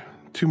here,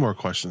 2 more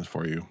questions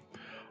for you.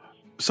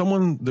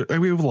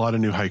 We have a lot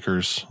of new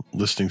hikers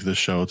listening to this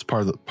show. It's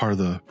part of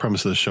the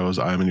premise of the show is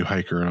I'm a new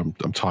hiker and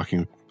I'm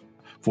talking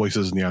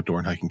voices in the outdoor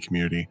and hiking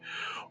community.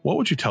 What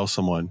would you tell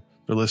someone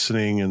they're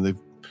listening and they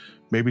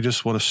maybe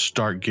just want to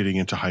start getting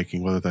into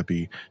hiking, whether that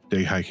be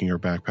day hiking or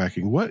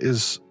backpacking? What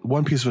is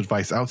one piece of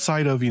advice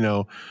outside of,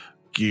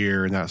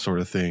 gear and that sort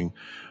of thing?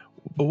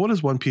 But what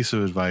is one piece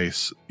of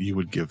advice you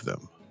would give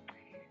them?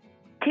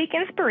 Take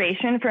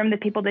inspiration from the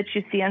people that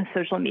you see on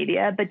social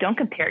media, but don't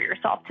compare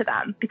yourself to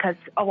them, because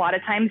a lot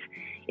of times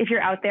if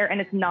you're out there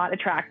and it's not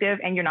attractive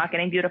and you're not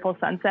getting beautiful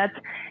sunsets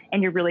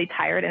and you're really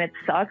tired and it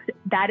sucks,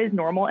 that is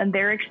normal and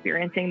they're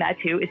experiencing that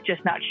too. It's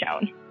just not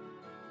shown.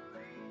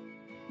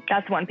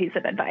 That's one piece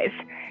of advice.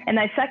 And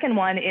my second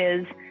one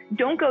is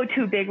don't go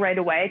too big right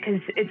away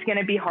because it's going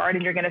to be hard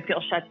and you're going to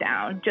feel shut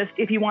down. Just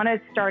if you want to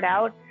start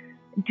out,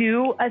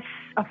 do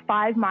a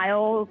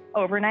 5-mile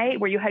overnight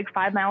where you hike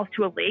 5 miles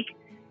to a lake,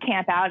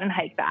 camp out and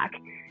hike back.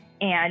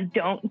 And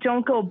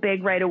don't go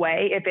big right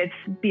away if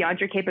it's beyond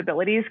your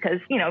capabilities because,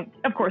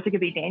 of course it could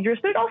be dangerous,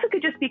 but it also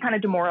could just be kind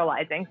of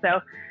demoralizing.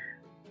 So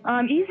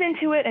ease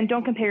into it and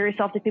don't compare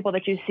yourself to people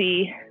that you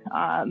see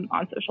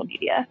on social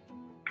media.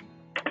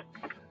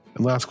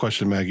 And last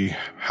question, Maggie,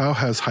 how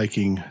has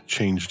hiking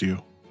changed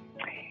you?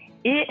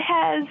 It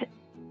has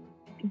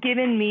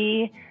given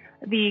me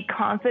the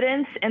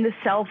confidence and the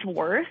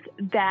self-worth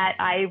that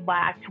I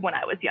lacked when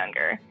I was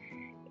younger.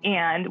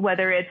 And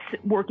whether it's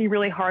working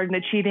really hard and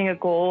achieving a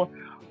goal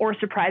or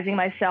surprising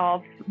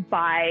myself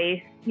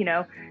by,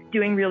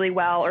 doing really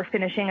well or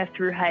finishing a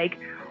through hike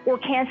or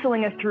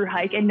canceling a through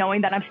hike and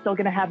knowing that I'm still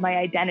going to have my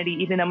identity,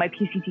 even though my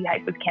PCT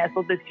hike was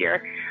canceled this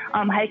year.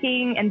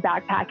 Hiking and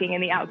backpacking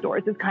in the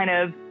outdoors is kind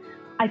of,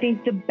 I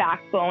think, the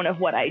backbone of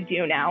what I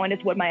do now. And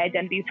it's what my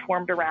identity is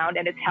formed around.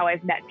 And it's how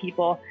I've met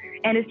people.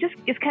 And it's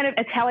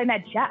how I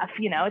met Jeff,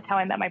 it's how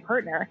I met my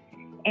partner.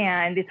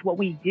 And it's what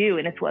we do.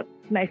 And it's what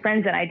my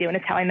friends and I do. And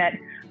it's how I met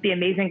the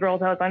amazing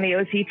girls I was on the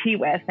OCT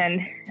with.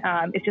 And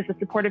it's just a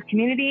supportive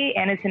community.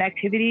 And it's an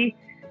activity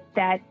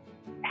that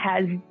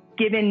has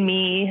given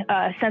me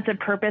a sense of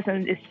purpose.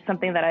 And it's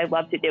something that I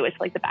love to do. It's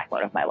like the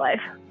backbone of my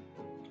life.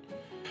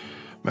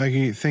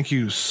 Maggie, thank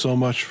you so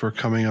much for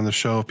coming on the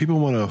show. If people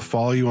want to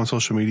follow you on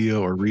social media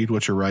or read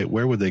what you write,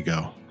 where would they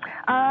go?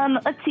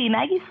 Let's see,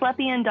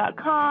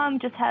 MaggieSlepian.com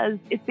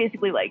it's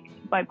basically like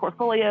my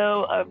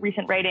portfolio of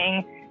recent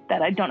writing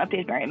that I don't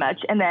update very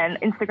much. And then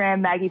Instagram,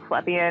 Maggie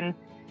Slepian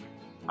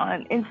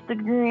on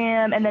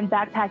Instagram. And then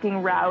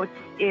Backpacking Routes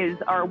is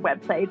our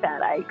website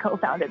that I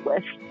co-founded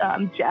with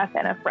Jeff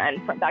and a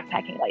friend from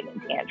Backpacking Light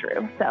named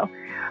Andrew. So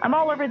I'm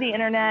all over the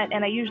internet,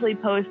 and I usually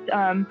post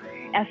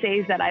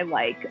essays that I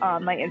like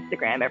on my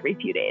Instagram every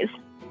few days.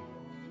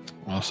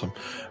 Awesome.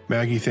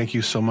 Maggie, thank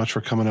you so much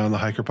for coming on the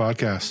Hiker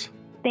Podcast.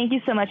 Thank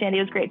you so much, Andy.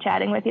 It was great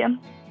chatting with you.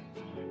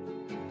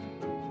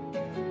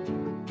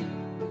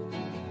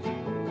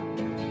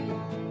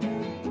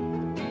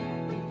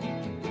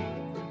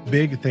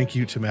 Big thank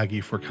you to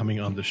Maggie for coming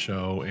on the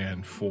show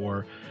and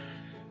for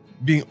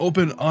being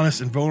open,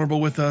 honest, and vulnerable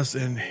with us.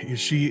 And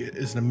she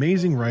is an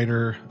amazing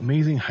writer,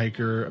 amazing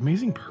hiker,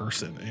 amazing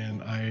person.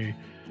 And I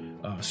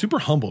super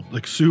humble.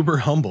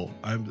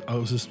 I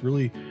was just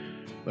really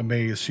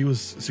amazed. She was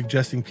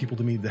suggesting people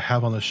to me to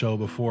have on the show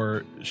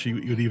before she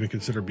would even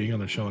consider being on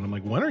the show. And I'm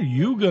like, when are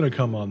you going to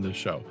come on this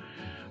show?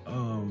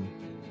 And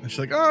she's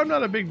like, oh, I'm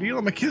not a big deal.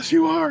 I'm like, yes,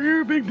 you are.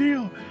 You're a big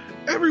deal.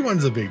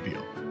 Everyone's a big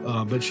deal.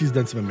 But she's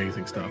done some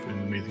amazing stuff for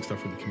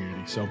the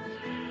community. So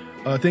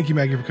thank you,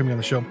 Maggie, for coming on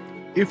the show.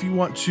 If you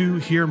want to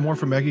hear more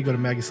from Maggie, go to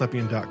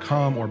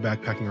MaggieSlepian.com or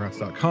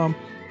backpackingroutes.com.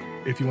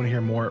 If you want to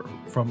hear more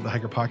from the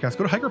Hiker Podcast,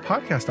 go to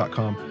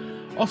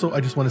hikerpodcast.com. Also,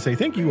 I just want to say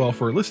thank you all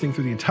for listening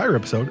through the entire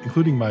episode,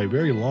 including my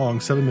very long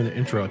 7-minute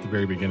intro at the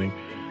very beginning.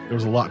 There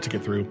was a lot to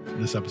get through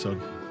this episode.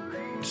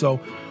 So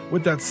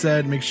with that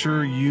said, make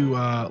sure you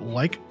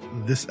like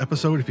this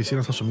episode. If you see it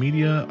on social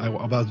media, I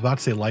was about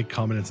to say like,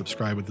 comment, and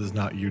subscribe, but this is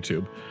not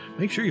YouTube.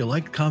 Make sure you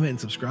like, comment, and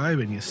subscribe,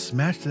 and you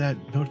smash that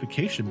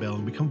notification bell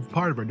and become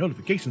part of our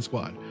notification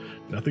squad.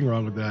 Nothing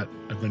wrong with that.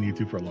 I've done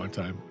YouTube for a long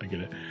time. I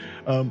get it.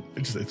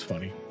 It's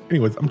funny.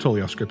 Anyways, I'm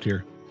totally off script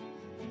here.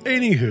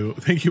 Anywho,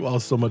 thank you all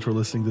so much for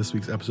listening to this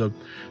week's episode.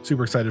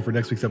 Super excited for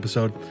next week's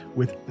episode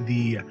with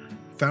the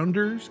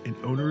founders and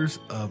owners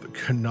of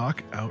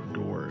Canuck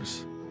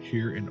Outdoors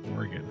here in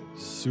Oregon.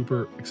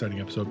 Super exciting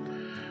episode.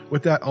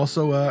 With that,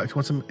 also, if you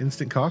want some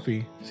instant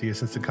coffee,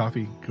 CS Instant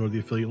Coffee, go to the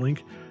affiliate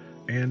link.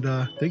 And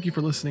thank you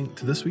for listening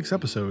to this week's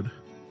episode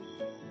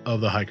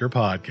of the Hiker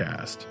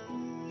Podcast.